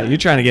 Yeah, you're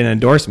trying to get an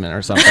endorsement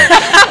or something.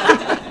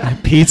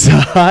 Pizza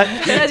Hut?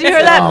 Did you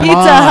hear that?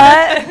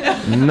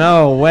 Pizza Hut?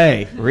 No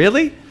way.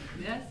 Really?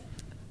 Yes.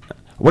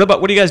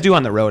 What do you guys do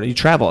on the road? You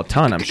travel a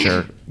ton, I'm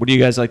sure. What do you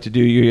guys like to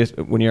do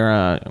when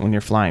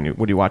you're flying?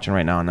 What are you watching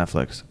right now on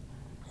Netflix?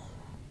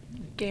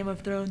 Game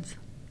of Thrones.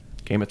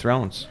 Game of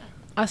Thrones.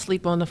 I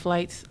sleep on the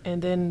flights,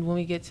 and then when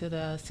we get to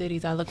the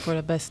cities, I look for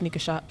the best sneaker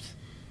shops.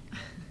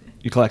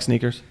 You collect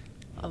sneakers?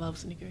 I love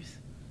sneakers.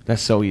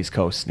 That's so East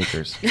Coast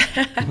sneakers.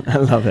 I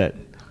love it.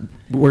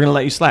 We're gonna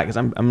let you slack because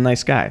I'm a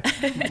nice guy.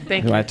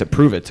 Thank you. I have to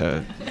prove it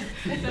to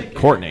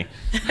Courtney.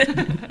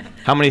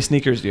 How many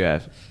sneakers do you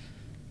have?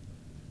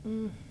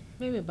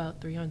 Maybe about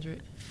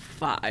 300.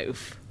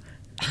 5.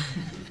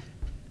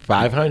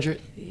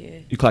 500? Yeah.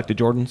 You collected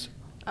Jordans?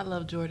 I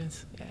love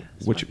Jordans. Yeah.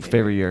 it's Which my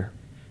favorite year?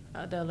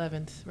 The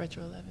 11s,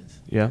 retro 11s.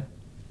 Yeah.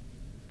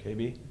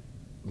 KB?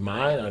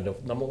 Mine are the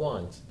number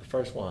ones, the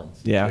first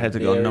ones. Yeah, I had to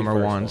go Very number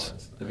first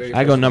ones. The very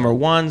I go first number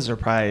ones. ones or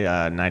probably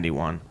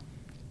 91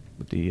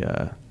 with the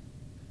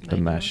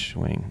 91? mesh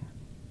wing.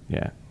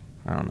 Yeah,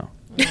 I don't know.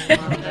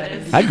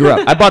 I grew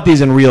up. I bought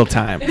these in real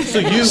time,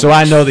 so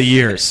I know the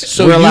years.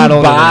 So We're a lot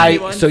older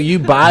than you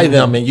buy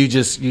them and you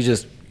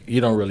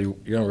don't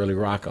really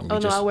rock them. Oh,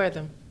 no, I wear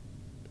them.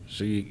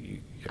 So I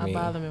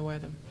buy them and wear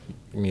them.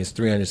 I mean, it's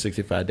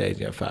 365 days.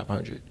 You have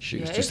 500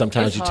 shoes. Yeah, Just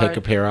sometimes it's you hard. take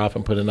a pair off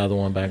and put another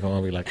one back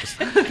on. Be like, it's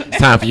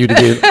time for you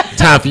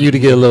to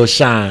get a little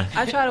shine.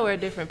 I try to wear a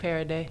different pair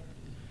a day.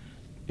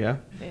 Yeah.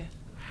 Yeah.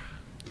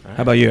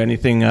 How about you?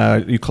 Anything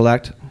you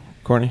collect,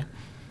 Courtney?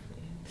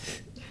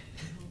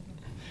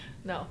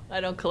 No, I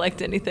don't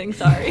collect anything.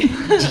 Sorry.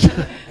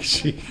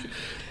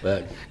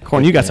 Look,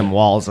 Courtney, you got some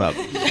walls up.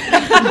 You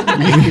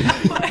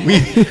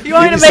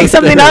want me to make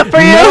something up for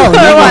you? No, or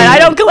no. what? I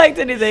don't collect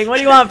anything. What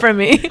do you want from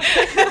me?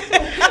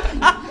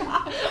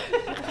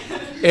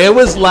 it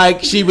was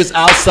like she was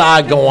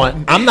outside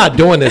going, I'm not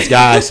doing this,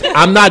 guys.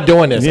 I'm not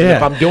doing this. And Yeah.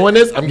 if I'm doing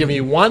this, I'm giving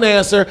you one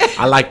answer.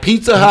 I like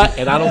Pizza Hut,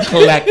 and I don't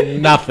collect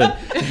nothing.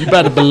 You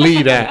better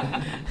believe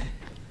that.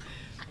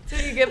 So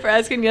you get for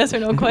asking yes or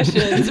no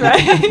questions,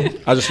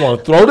 right? I just want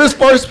to throw this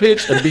first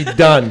pitch and be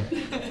done.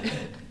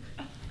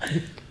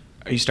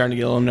 Are you starting to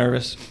get a little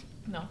nervous?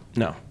 No.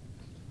 No.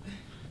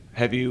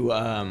 Have you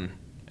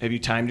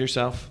timed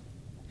yourself?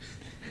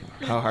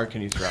 How hard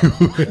can you throw?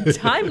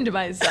 Timed I'm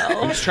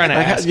myself. just trying to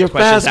ask Your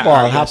questions that fastball.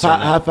 aren't yes or no.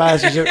 How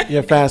fast is your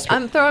fastball?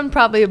 I'm throwing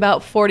probably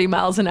about 40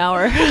 miles an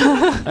hour.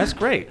 That's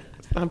great.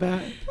 Not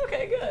bad.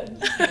 Okay,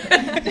 good.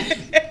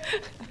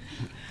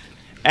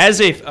 As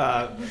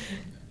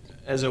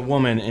a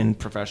woman in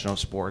professional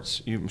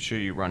sports, I'm sure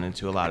you run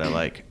into a lot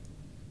of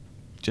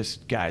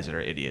just guys that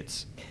are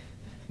idiots.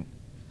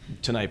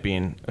 Tonight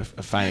being a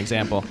fine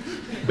example.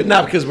 But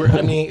not because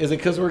is it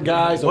because we're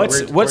guys? Or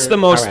What's the all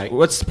most? right.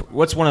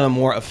 What's one of the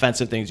more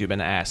offensive things you've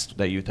been asked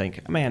that you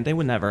think, man, they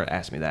would never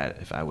ask me that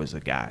if I was a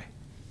guy?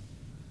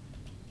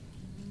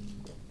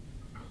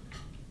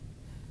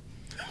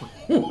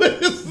 What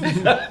is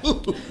that?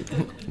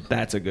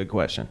 That's a good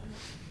question.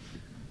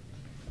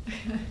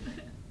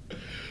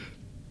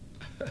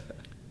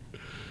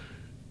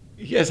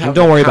 You guys have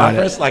Don't a worry about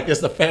conference, like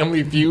it's a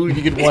family feud.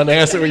 You get one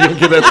answer, or you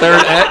get a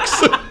third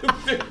X. What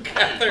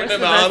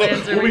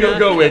we gonna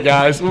go with,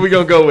 guys? What we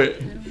gonna go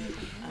with?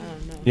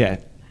 Yeah,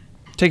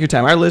 take your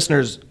time. Our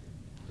listeners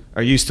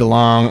are used to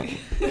long,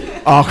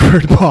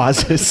 awkward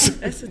pauses.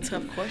 That's a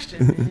tough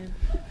question, man.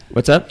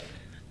 What's up?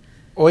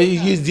 Or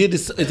you did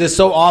this? Is it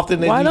so often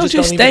that Why you don't just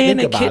you don't stay even in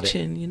think the about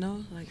kitchen, you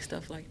know? Like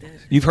stuff like that.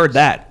 You've heard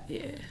that?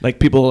 Yeah. Like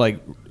people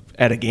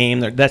at a game,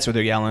 that's what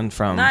they're yelling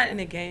from. Not in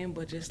the game,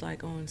 but just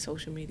like on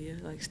social media.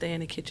 Like stay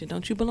in the kitchen.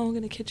 Don't you belong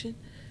in the kitchen?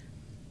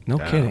 No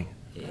kidding.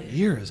 Yeah. What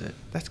year is it?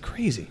 That's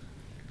crazy.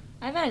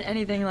 I haven't had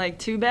anything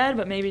too bad,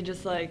 but maybe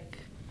just hey,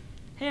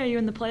 are you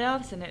in the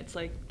playoffs? And it's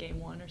game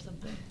 1 or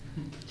something.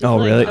 Just Oh,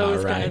 really?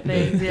 Those kind of Alright.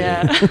 things,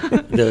 yeah.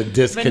 The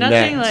disconnect. But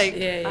nothing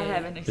Yeah, yeah. I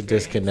haven't The experienced.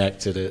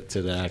 disconnect to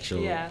the actual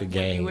Yeah, the when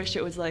game. you wish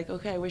it was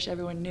okay, I wish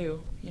everyone knew,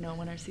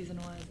 when our season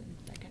was and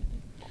that kind of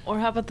thing. Or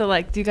how about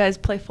do you guys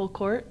play full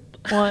court?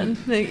 You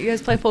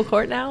guys play full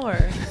court now,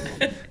 or?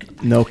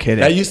 No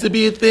kidding. That used to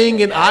be a thing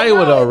in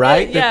Iowa, though,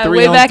 right? Yeah, the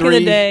way back in 3-on-3.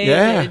 the day.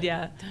 Yeah, it did,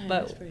 yeah. But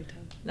That's pretty tough.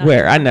 not-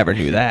 Where? I never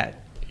knew that.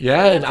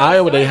 yeah. In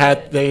Iowa,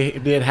 they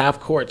did half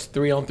courts,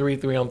 3-on-3,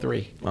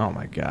 3-on-3. Oh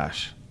my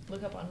gosh.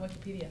 Look up on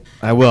Wikipedia.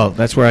 I will.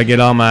 That's where I get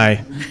all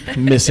my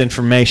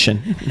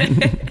misinformation.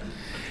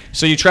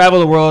 So you travel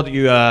the world,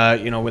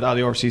 with all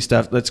the overseas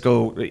stuff. Let's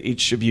go.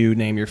 Each of you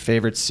name your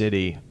favorite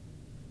city,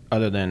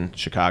 other than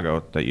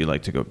Chicago, that you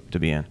like to go to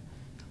be in.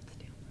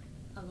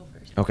 I'll go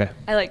first. Okay.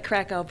 I like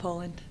Krakow,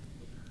 Poland.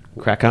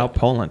 Krakow,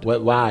 Poland.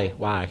 What?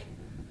 Why?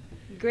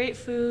 Great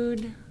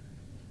food.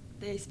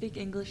 They speak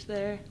English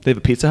there. They have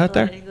a Pizza Hut A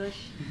lot of there? English.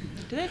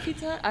 Do they have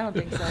Pizza Hut? I don't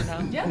think so, no.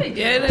 Yeah, they do.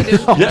 Yeah, they do.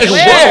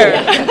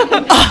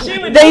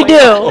 They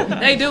do.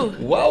 They do.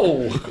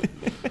 Whoa.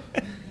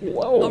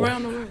 Whoa.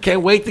 Around the world.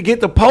 Can't wait to get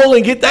to Poland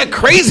and get that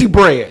crazy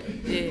bread.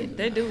 Yeah,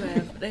 they do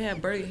have. They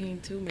have Burger King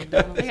too,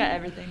 McDonald's. They got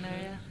everything there,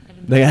 yeah. I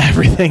didn't They know got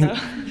everything.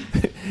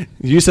 so.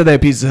 You said they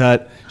have Pizza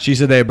Hut. She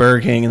said they have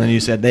Burger King, and then you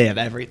said they have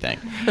everything.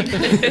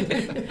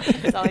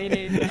 That's all you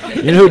need.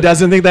 You know who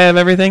doesn't think they have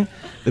everything?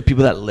 The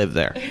people that live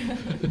there.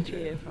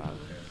 Yeah, probably.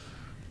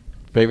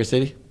 Favorite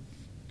city?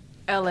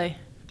 L.A.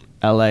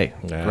 L.A.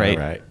 Yeah, Great.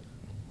 Right.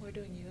 We're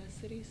doing U.S.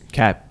 cities.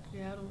 Cap.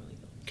 Yeah, I don't really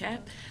go.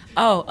 Cap.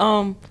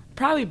 Oh,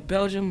 probably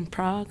Belgium,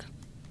 Prague.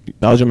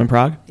 Belgium and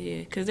Prague? Yeah,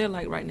 because they're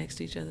like right next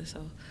to each other,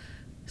 so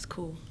it's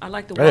cool. I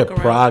like to Right, walk around.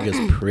 Prague is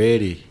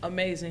pretty.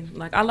 Amazing.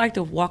 Like, I like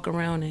to walk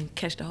around and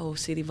catch the whole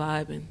city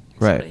vibe. And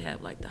Right. so they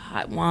have like the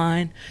hot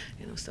wine,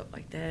 stuff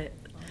like that.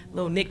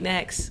 Little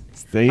knickknacks.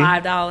 See?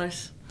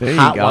 $5. There you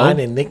Hot go. wine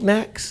and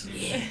knickknacks.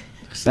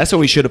 That's what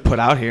we should have put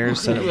out here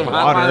instead of Hot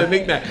wine water. and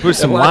knickknacks. Put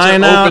some And watch it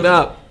wine out. open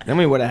up. Then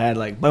we would have had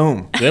like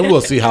boom. Then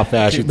we'll see how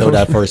fast you throw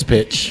that first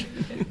pitch.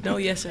 No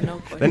yes or no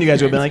question. Then you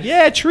guys would have been like,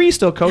 yeah, Tree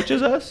still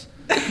coaches us.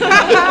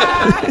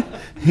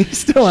 He's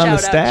still on the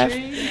staff.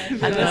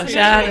 I know.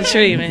 Shout out to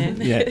Tree, man.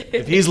 Yeah,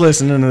 if he's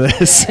listening to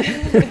this.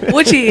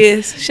 Which he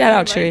is. Shout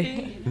out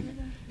Tree.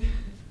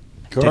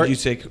 Did you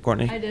say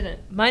Courtney? I didn't.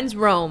 Mine's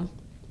Rome.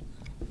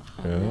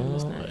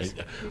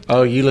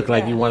 Oh, you look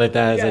like you wanted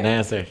that as an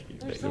answer.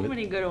 There's so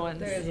many good ones.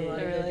 There is a lot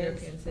of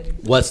European cities.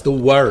 What's the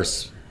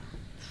worst?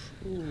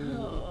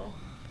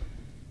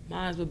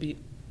 Mine would be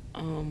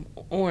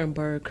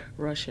Orenburg,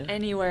 Russia.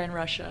 Anywhere in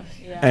Russia.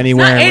 Yeah.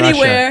 Anywhere Not in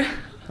anywhere. Russia.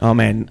 Oh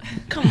man,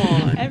 Come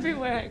on.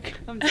 Everywhere.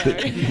 I'm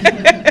sorry.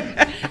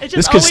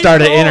 this could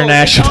start an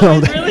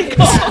international.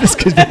 This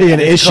could be an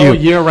issue. Cold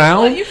year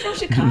round? You from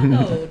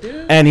Chicago,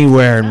 dude?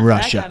 Anywhere in That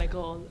Russia. kind of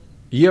cold.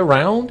 Year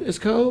round is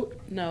cold?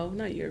 No,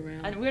 not year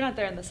round. And we're not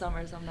there in the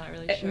summer, so I'm not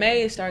really sure.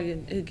 May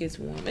it gets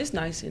warm. It's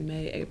nice in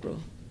May, April.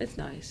 It's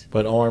nice.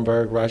 But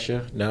Orenburg,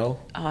 Russia? No?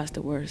 Oh, it's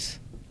the worst.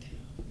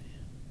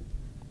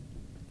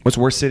 What's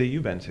the worst city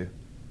you've been to?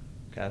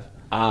 Kev?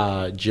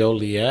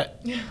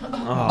 Joliet.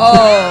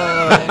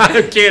 Oh.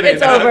 I'm kidding.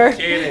 It's over. I'm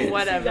kidding.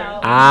 Whatever.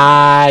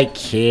 I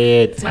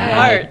kid. My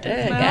heart.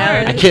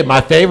 I kid.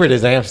 My favorite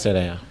is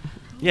Amsterdam.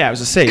 Yeah, I was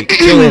to say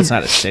Joliet's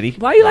not a city.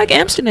 Why you like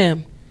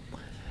Amsterdam?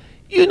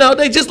 You know,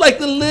 they just like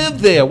to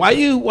live there. Why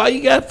you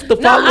got the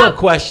follow-up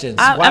questions?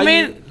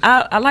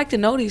 I like to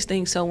know these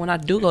things, so when I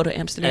do go to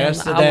Amsterdam, I would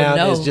Amsterdam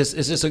know. is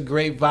just a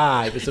great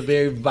vibe. It's a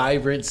very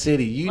vibrant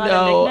city. You Lot of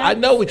know, I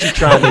knickknacks. know what you're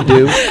trying to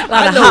do.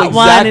 I of know hot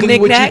wine and exactly what you're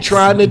knickknacks.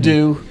 trying to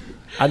do.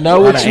 I know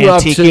Lot what of you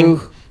up antiquing.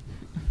 to.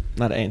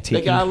 Not an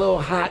They got a antique. little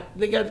hot.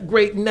 They got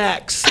great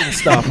knacks and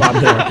stuff out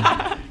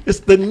there. It's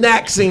the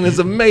knack scene is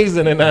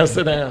amazing in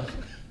Amsterdam.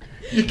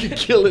 You can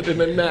kill it in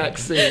the knack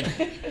scene.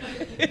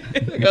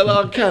 They got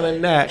all kind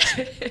of knacks.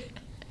 All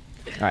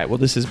right, well,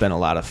 this has been a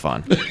lot of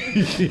fun.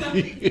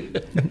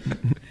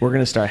 We're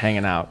going to start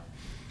hanging out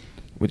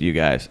with you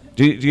guys.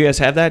 Do you guys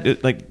have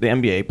that? Like the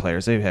NBA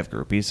players, they have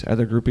groupies. Are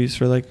there groupies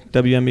for like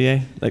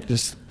WNBA? Like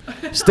just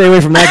stay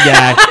away from that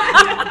guy.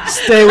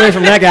 Stay away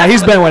from that guy.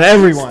 He's been with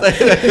everyone.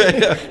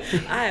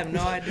 I have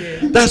no idea.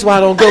 That's why I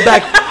don't go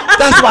back.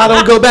 That's why I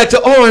don't go back to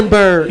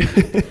Orenburg.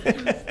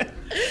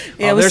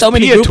 Yeah, with there's so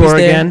many Piotr groupies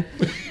there.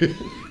 again.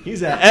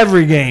 He's at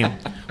every game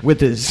with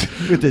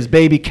his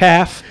baby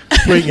calf,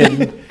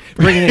 bringing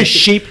his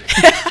sheep.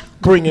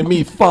 Bringing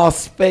me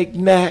false fake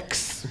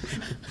knacks.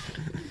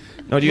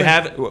 No, do you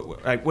have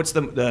like what's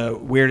the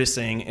weirdest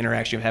thing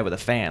interaction you've had with a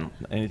fan?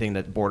 Anything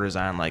that borders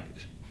on like,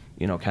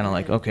 kind of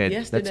like okay,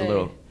 that's a Yesterday.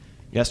 little.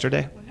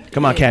 Yesterday?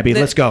 Come on, Cabby,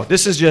 let's go.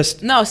 This is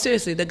just. No,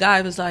 seriously. The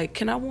guy was like,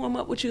 "Can I warm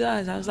up with you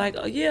guys?" I was like,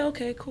 "Oh yeah,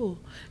 okay, cool."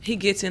 He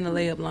gets in the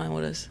layup line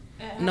with us.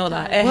 No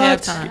lie. At What?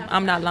 halftime,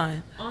 I'm not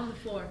lying. On the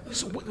floor.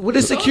 So what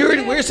is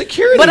security? Where's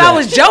security? But I at?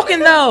 was joking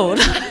though.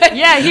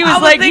 Yeah, he was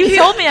like, you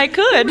told me I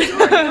could.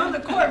 On the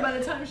court by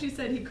the time she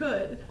said he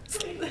could.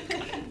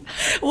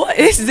 What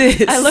is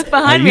this? I look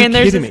behind Are me you and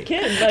there's kidding this me?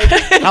 kid.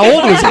 Like, How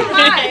old is he?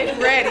 Fine,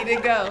 ready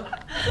to go.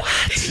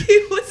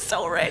 He was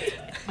so ready.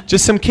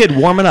 Just some kid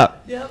warming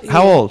up.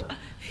 How old?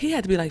 He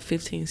had to be like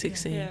 15,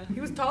 16. yeah. He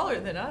was taller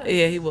than us.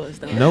 Yeah, he was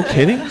though. No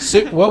kidding?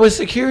 What was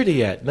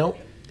security at? Nope.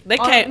 They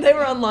came. They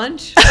were on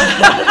lunch.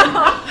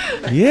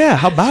 Yeah,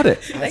 how about it?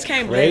 They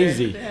came later.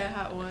 Crazy.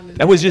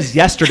 That was just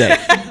yesterday.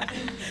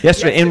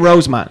 Yesterday in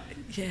Rosemont.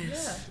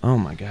 Yes. Oh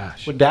my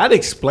gosh. Well, that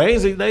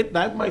explains it.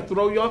 That might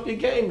throw you off your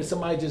game if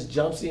somebody just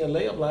jumps in a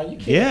layup line. You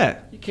can't. Yeah.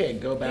 You can't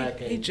go back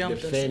He and jumped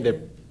us. defend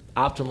the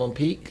optimum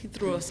peak. He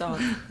threw us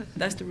off.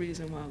 That's the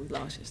reason why we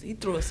lost yesterday. He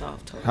threw us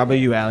off totally. How about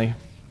you, Allie?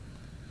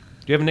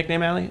 Do you have a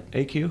nickname, Allie?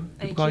 AQ?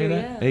 People call you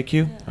that? yeah.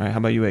 AQ? All right, how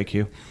about you,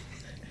 AQ?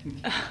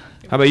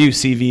 How about you,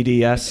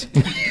 CVDS?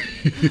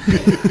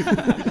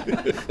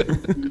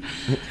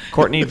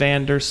 Courtney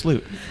Vander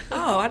Sloot.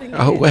 Oh, I didn't.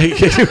 Oh wait,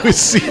 it was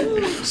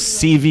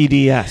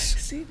CVDS.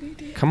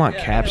 CBD. Come on,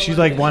 Cap. She's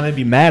like wanting to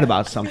be mad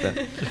about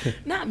something.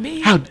 Not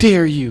me. How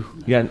dare you?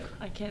 Yeah,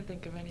 I can't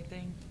think of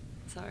anything.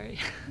 Sorry.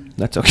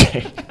 that's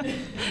okay.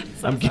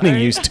 So I'm getting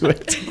sorry. used to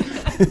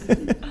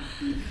it.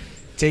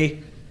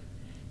 T.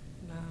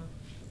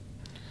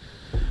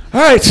 All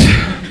right,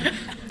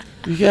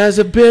 you guys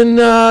have been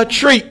a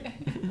treat.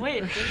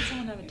 Wait, did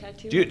someone have a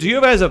tattoo? Do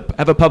you guys have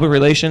a public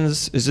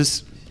relations? Is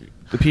this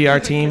the PR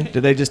team?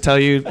 Did they just tell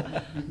you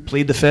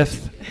plead the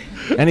fifth?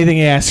 Anything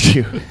he asks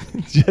you,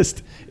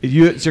 just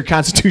it's your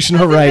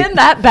constitutional right. Been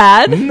that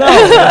bad?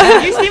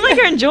 No. You seem like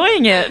you're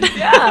enjoying it.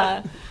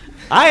 Yeah.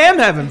 I am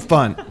having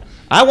fun.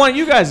 I want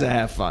you guys to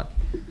have fun.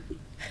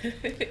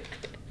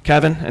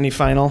 Kevin, any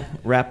final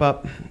wrap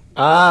up?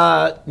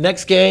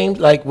 Next game,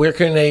 like where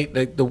can they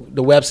the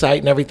website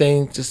and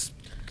everything? Just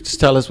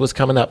tell us what's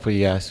coming up for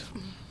you guys.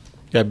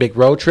 You got a big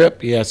road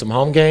trip. You have some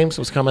home games.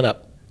 What's coming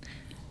up?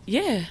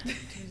 Yeah,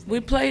 we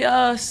play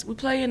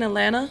in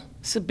Atlanta.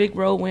 It's a big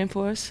road win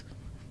for us.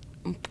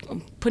 I'm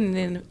putting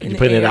it in. You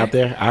putting it out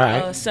there? All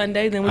right.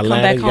 Sunday, then we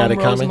Atlanta, come back home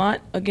coming?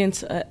 Rosemont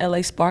against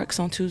LA Sparks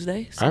on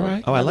Tuesday. So all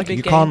right. Oh, I like it. big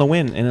You game. calling the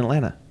win in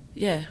Atlanta.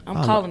 Yeah,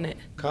 I'm calling it.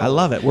 I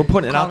love it. We're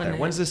putting it out Calling there. it.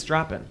 When's this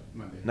dropping?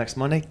 Next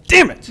Monday?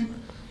 Damn it.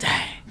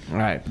 Dang. All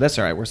right. That's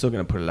all right. We're still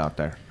going to put it out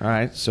there. All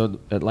right. So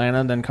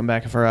Atlanta, then come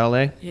back for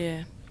LA.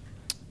 Yeah.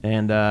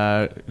 And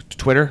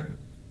Twitter,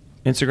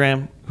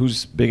 Instagram.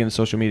 Who's big into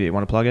social media? You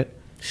want to plug it?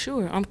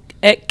 Sure. I'm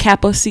at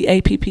Kappa,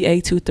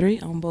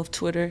 CAPPA23 on both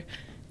Twitter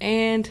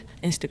and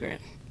Instagram.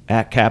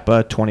 At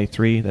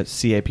Kappa23. That's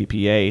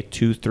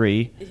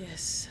CAPPA23.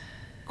 Yes.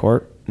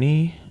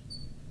 Courtney?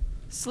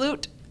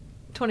 Sloot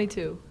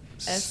 22.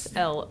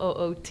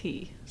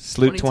 SLOOT.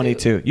 Sloot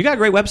 22. You got a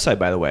great website,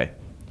 by the way.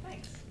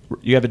 Thanks.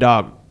 You have a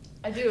dog.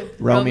 I do.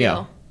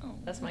 Romeo. Oh,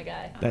 that's my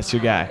guy. That's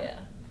your guy. Yeah.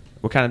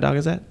 What kind of dog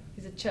is that?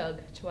 He's a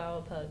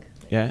Chihuahua pug.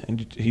 Yeah, and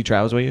he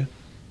travels with you?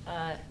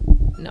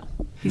 No.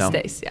 He No.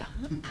 stays, yeah.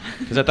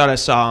 Because I thought I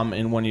saw him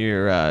in one of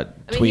your tweets.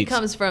 I mean, he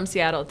comes from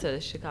Seattle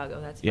to Chicago.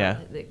 That's Yeah.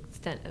 about the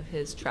extent of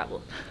his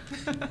travel.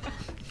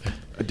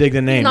 I dig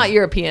the name. He's not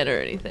European or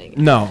anything.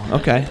 No,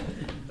 okay.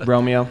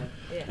 Romeo.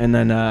 Yeah. And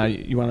then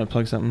you want to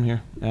plug something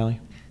here, Allie?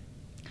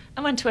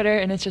 I'm on Twitter,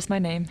 and it's just my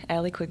name,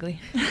 Allie Quigley.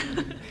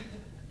 How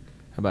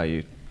about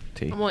you,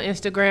 T? I'm on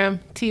Instagram,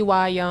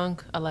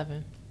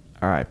 TYYoung11.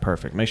 All right,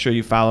 perfect. Make sure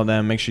you follow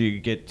them. Make sure you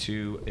get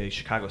to a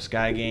Chicago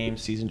Sky game.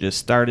 Season just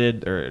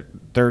started. Their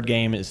third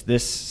game is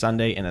this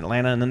Sunday in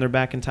Atlanta, and then they're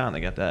back in town. They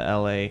got the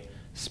LA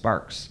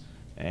Sparks.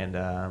 And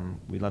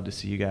we'd love to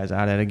see you guys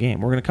out at a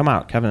game. We're going to come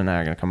out. Kevin and I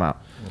are going to come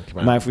out.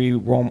 Mind if we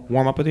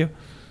warm up with you?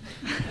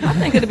 I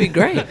think it'll be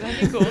great. That'd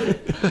be cool.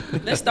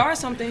 Let's start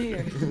something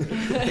here.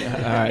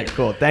 All right,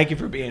 cool. Thank you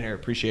for being here.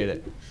 Appreciate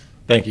it.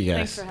 Thank you,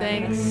 guys.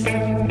 Thanks.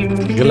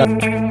 Good luck.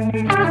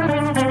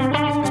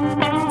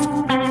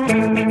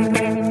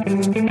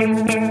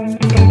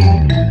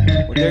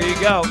 Well, there you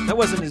go. That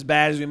wasn't as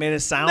bad as we made it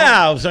sound.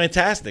 No, it was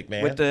fantastic,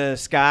 man. With the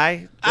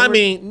Sky. I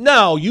mean,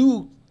 no,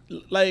 you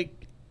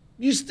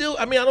still.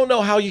 I mean, I don't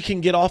know how you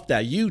can get off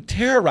that. You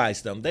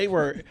terrorized them. They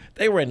were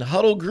in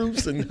huddle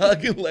groups and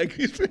hugging like.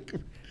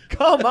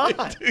 Come on.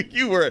 Dude,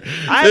 you were.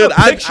 I Dude,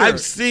 have a picture. I've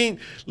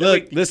seen.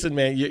 Look, listen,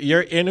 man.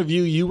 Your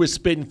interview, you were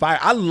spitting fire.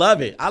 I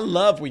love it. I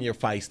love when you're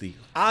feisty.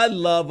 I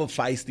love a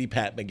feisty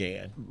Pat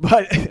McGann.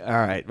 But all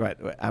right.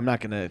 I'm not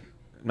gonna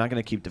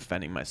keep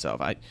defending myself.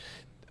 I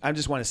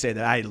just want to say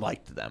that I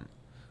liked them,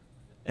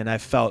 and I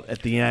felt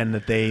at the end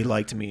that they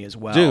liked me as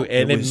well. Dude,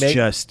 and it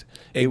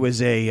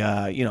was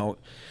a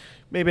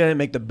maybe I didn't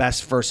make the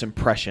best first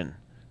impression,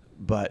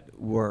 but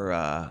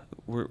we're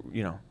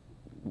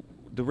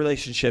the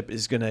relationship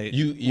is gonna.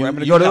 I'm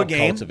gonna go to a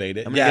game. Cultivate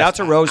it. I'm gonna get out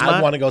to Rosemont.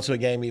 I want to go to a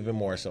game even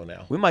more so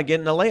now. We might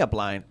get in the layup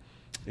line.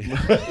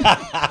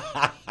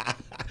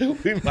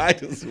 We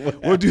might as well.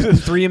 We'll do the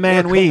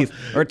 3-man weave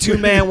or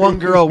 2-man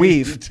 1-girl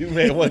weave.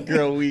 2-man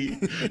 1-girl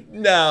weave.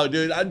 No,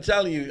 dude, I'm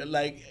telling you.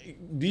 Like,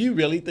 do you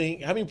really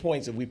think? How many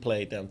points have we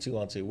played them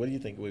 2-on-2? What do you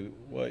think?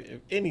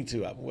 Any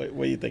two of them? What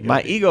do you think?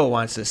 My ego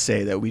wants to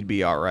say that we'd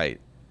be all right,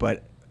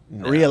 but.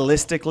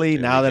 Realistically,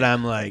 dude, now that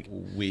I'm like,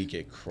 we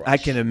get crushed. I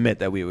can admit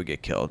that we would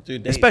get killed,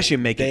 dude, especially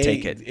make it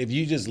take it. If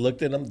you just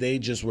looked at them, they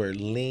just were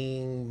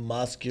lean,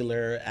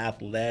 muscular,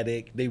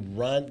 athletic. They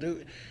run.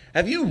 Dude,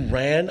 have you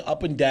ran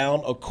up and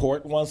down a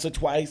court once or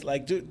twice?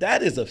 Like, dude,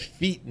 that is a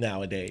feat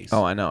nowadays.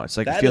 Oh, I know. It's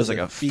like that it feels is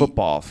like a feat.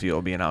 football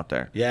field being out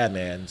there. Yeah,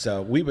 man.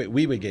 So we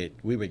would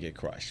get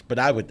crushed. But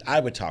I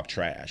would talk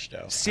trash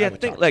though. See, I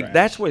think like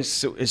that's what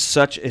is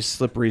such a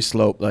slippery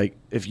slope. Like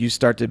if you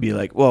start to be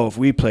like, well, if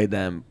we played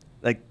them.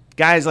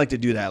 Guys like to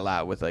do that a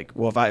lot with like,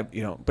 well, if I,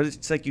 but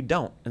it's like you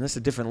don't, and that's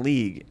a different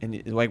league,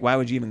 and like, why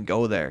would you even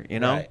go there,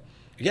 Right.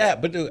 Yeah,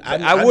 but dude,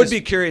 I would be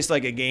curious,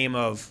 like a game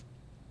of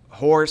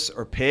horse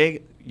or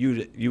pig,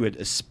 you would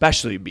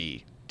especially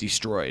be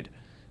destroyed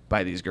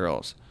by these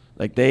girls.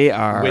 Like they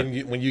are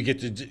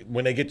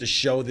when they get to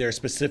show their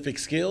specific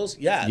skills.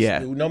 Yes, yeah.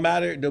 No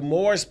matter the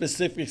more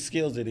specific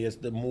skills it is,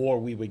 the more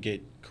we would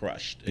get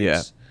crushed.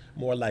 It's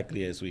more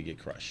likely as we get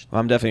crushed.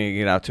 Well, I'm definitely going to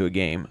get out to a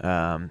game.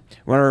 I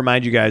want to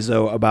remind you guys,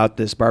 though, about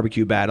this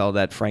barbecue battle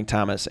that Frank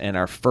Thomas and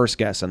our first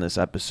guest on this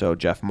episode,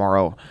 Jeff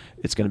Mauro,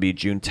 it's going to be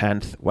June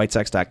 10th,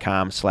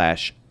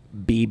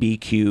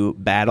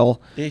 whitesox.com/BBQ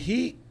battle. Did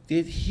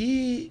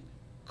he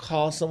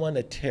call someone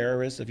a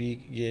terrorist if you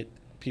get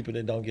people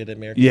that don't get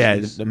American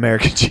cheese? Yeah,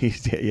 American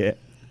cheese, yeah.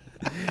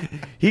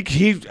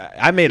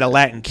 I made a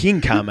Latin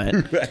King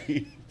comment.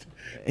 Right.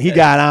 He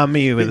got on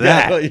me with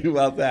that. Tell you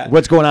about that.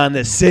 What's going on in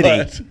this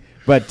city?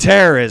 But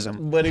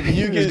terrorism. But if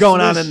you get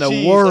going on in the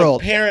cheese,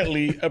 world,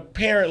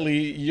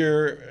 apparently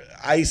you're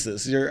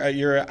ISIS.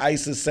 You're an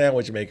ISIS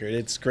sandwich maker.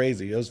 It's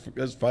crazy. It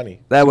was funny.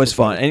 That was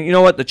fun. And you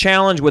know what? The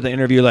challenge with an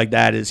interview like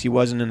that is he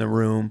wasn't in the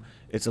room.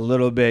 It's a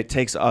little bit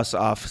takes us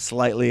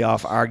slightly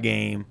off our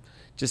game.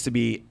 just to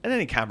be, and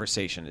any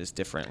conversation is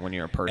different when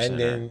you're in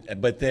person.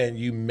 But then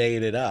you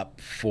made it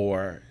up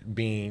for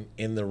being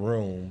in the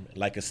room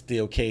like a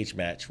steel cage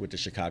match with the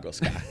Chicago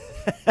Sky.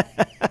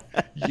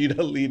 You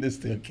don't leave the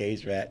steel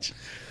cage match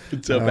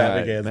until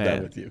Pat McGann's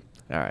done with you.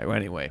 All right. Well,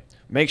 anyway,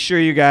 make sure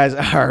you guys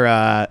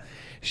are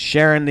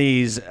sharing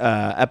these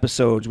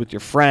episodes with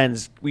your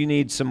friends. We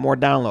need some more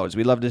downloads.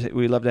 We love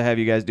to have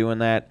you guys doing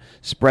that.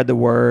 Spread the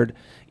word.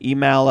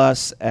 Email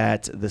us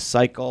at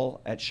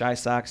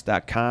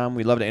thecycle@shysox.com.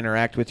 We'd love to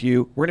interact with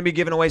you. We're going to be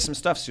giving away some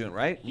stuff soon,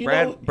 right?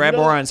 Brad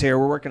Boron's here.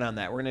 We're working on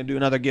that. We're going to do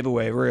another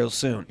giveaway real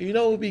soon. You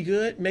know what would be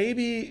good?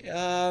 Maybe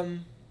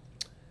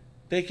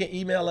they can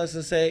email us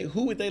and say,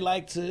 who would they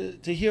like to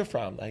hear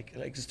from? Like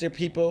is there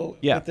people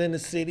within the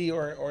city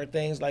or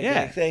things like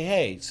that? Say,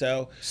 hey,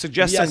 so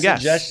suggest some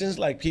guests. Suggestions,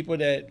 like people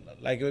that,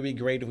 like, it would be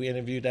great if we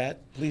interviewed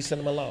that. Please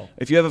send them along.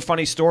 If you have a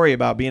funny story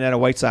about being at a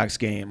White Sox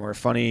game or a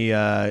funny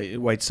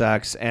White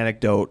Sox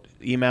anecdote,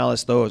 email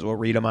us those. We'll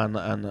read them on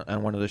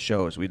one of the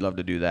shows. We'd love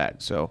to do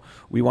that. So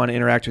we want to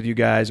interact with you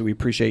guys. We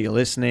appreciate you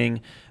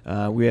listening.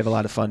 We have a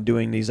lot of fun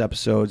doing these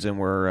episodes, and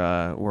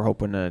we're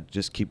hoping to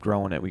just keep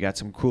growing it. We got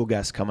some cool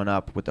guests coming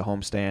up with the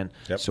homestand,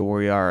 so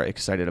we are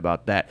excited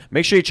about that.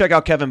 Make sure you check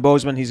out Kevin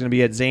Bozeman. He's going to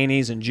be at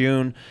Zany's in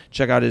June.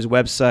 Check out his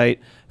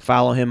website.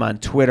 Follow him on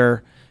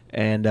Twitter.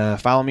 And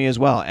follow me as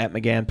well, at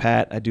McGann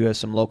Pat. I do have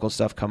some local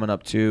stuff coming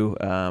up too,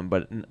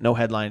 but no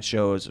headline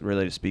shows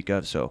really to speak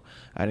of. So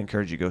I'd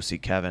encourage you to go see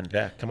Kevin.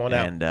 Yeah, come on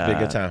out. Be a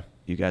good time.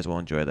 You guys will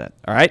enjoy that.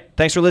 All right.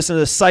 Thanks for listening to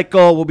The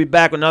Cycle. We'll be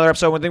back with another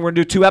episode. I think we're going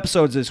to do 2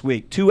 episodes this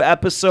week.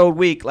 2-episode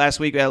week. Last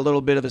week we had a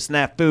little bit of a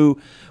snafu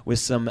with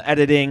some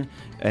editing.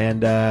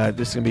 And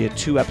this is going to be a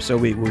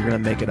 2-episode week. We're going to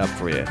make it up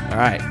for you. All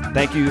right.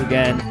 Thank you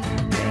again.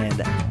 And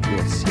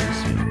we'll see you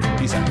soon.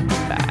 Peace out.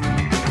 Bye.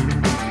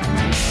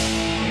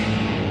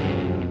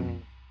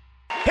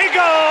 He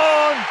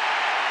gone.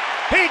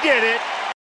 He did it.